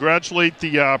 congratulate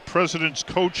the Presidents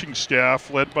coaching staff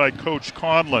led by Coach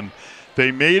Conlon.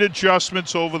 They made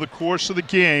adjustments over the course of the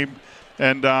game,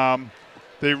 and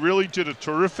they really did a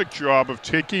terrific job of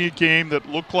taking a game that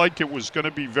looked like it was going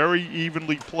to be very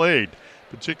evenly played,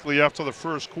 particularly after the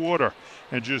first quarter,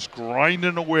 and just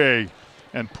grinding away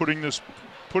and putting this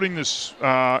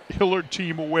Hillard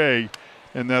team away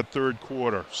in that third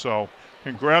quarter. So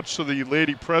congrats to the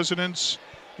Lady Presidents,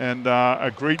 and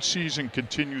a great season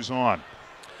continues on.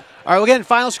 All right, well, again,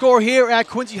 final score here at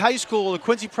Quincy High School. The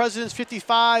Quincy Presidents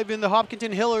 55 and the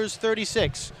Hopkinton Hillers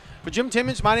 36. For Jim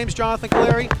Timmons, my name is Jonathan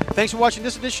Caleri. Thanks for watching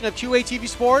this edition of QATV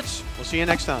Sports. We'll see you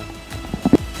next time.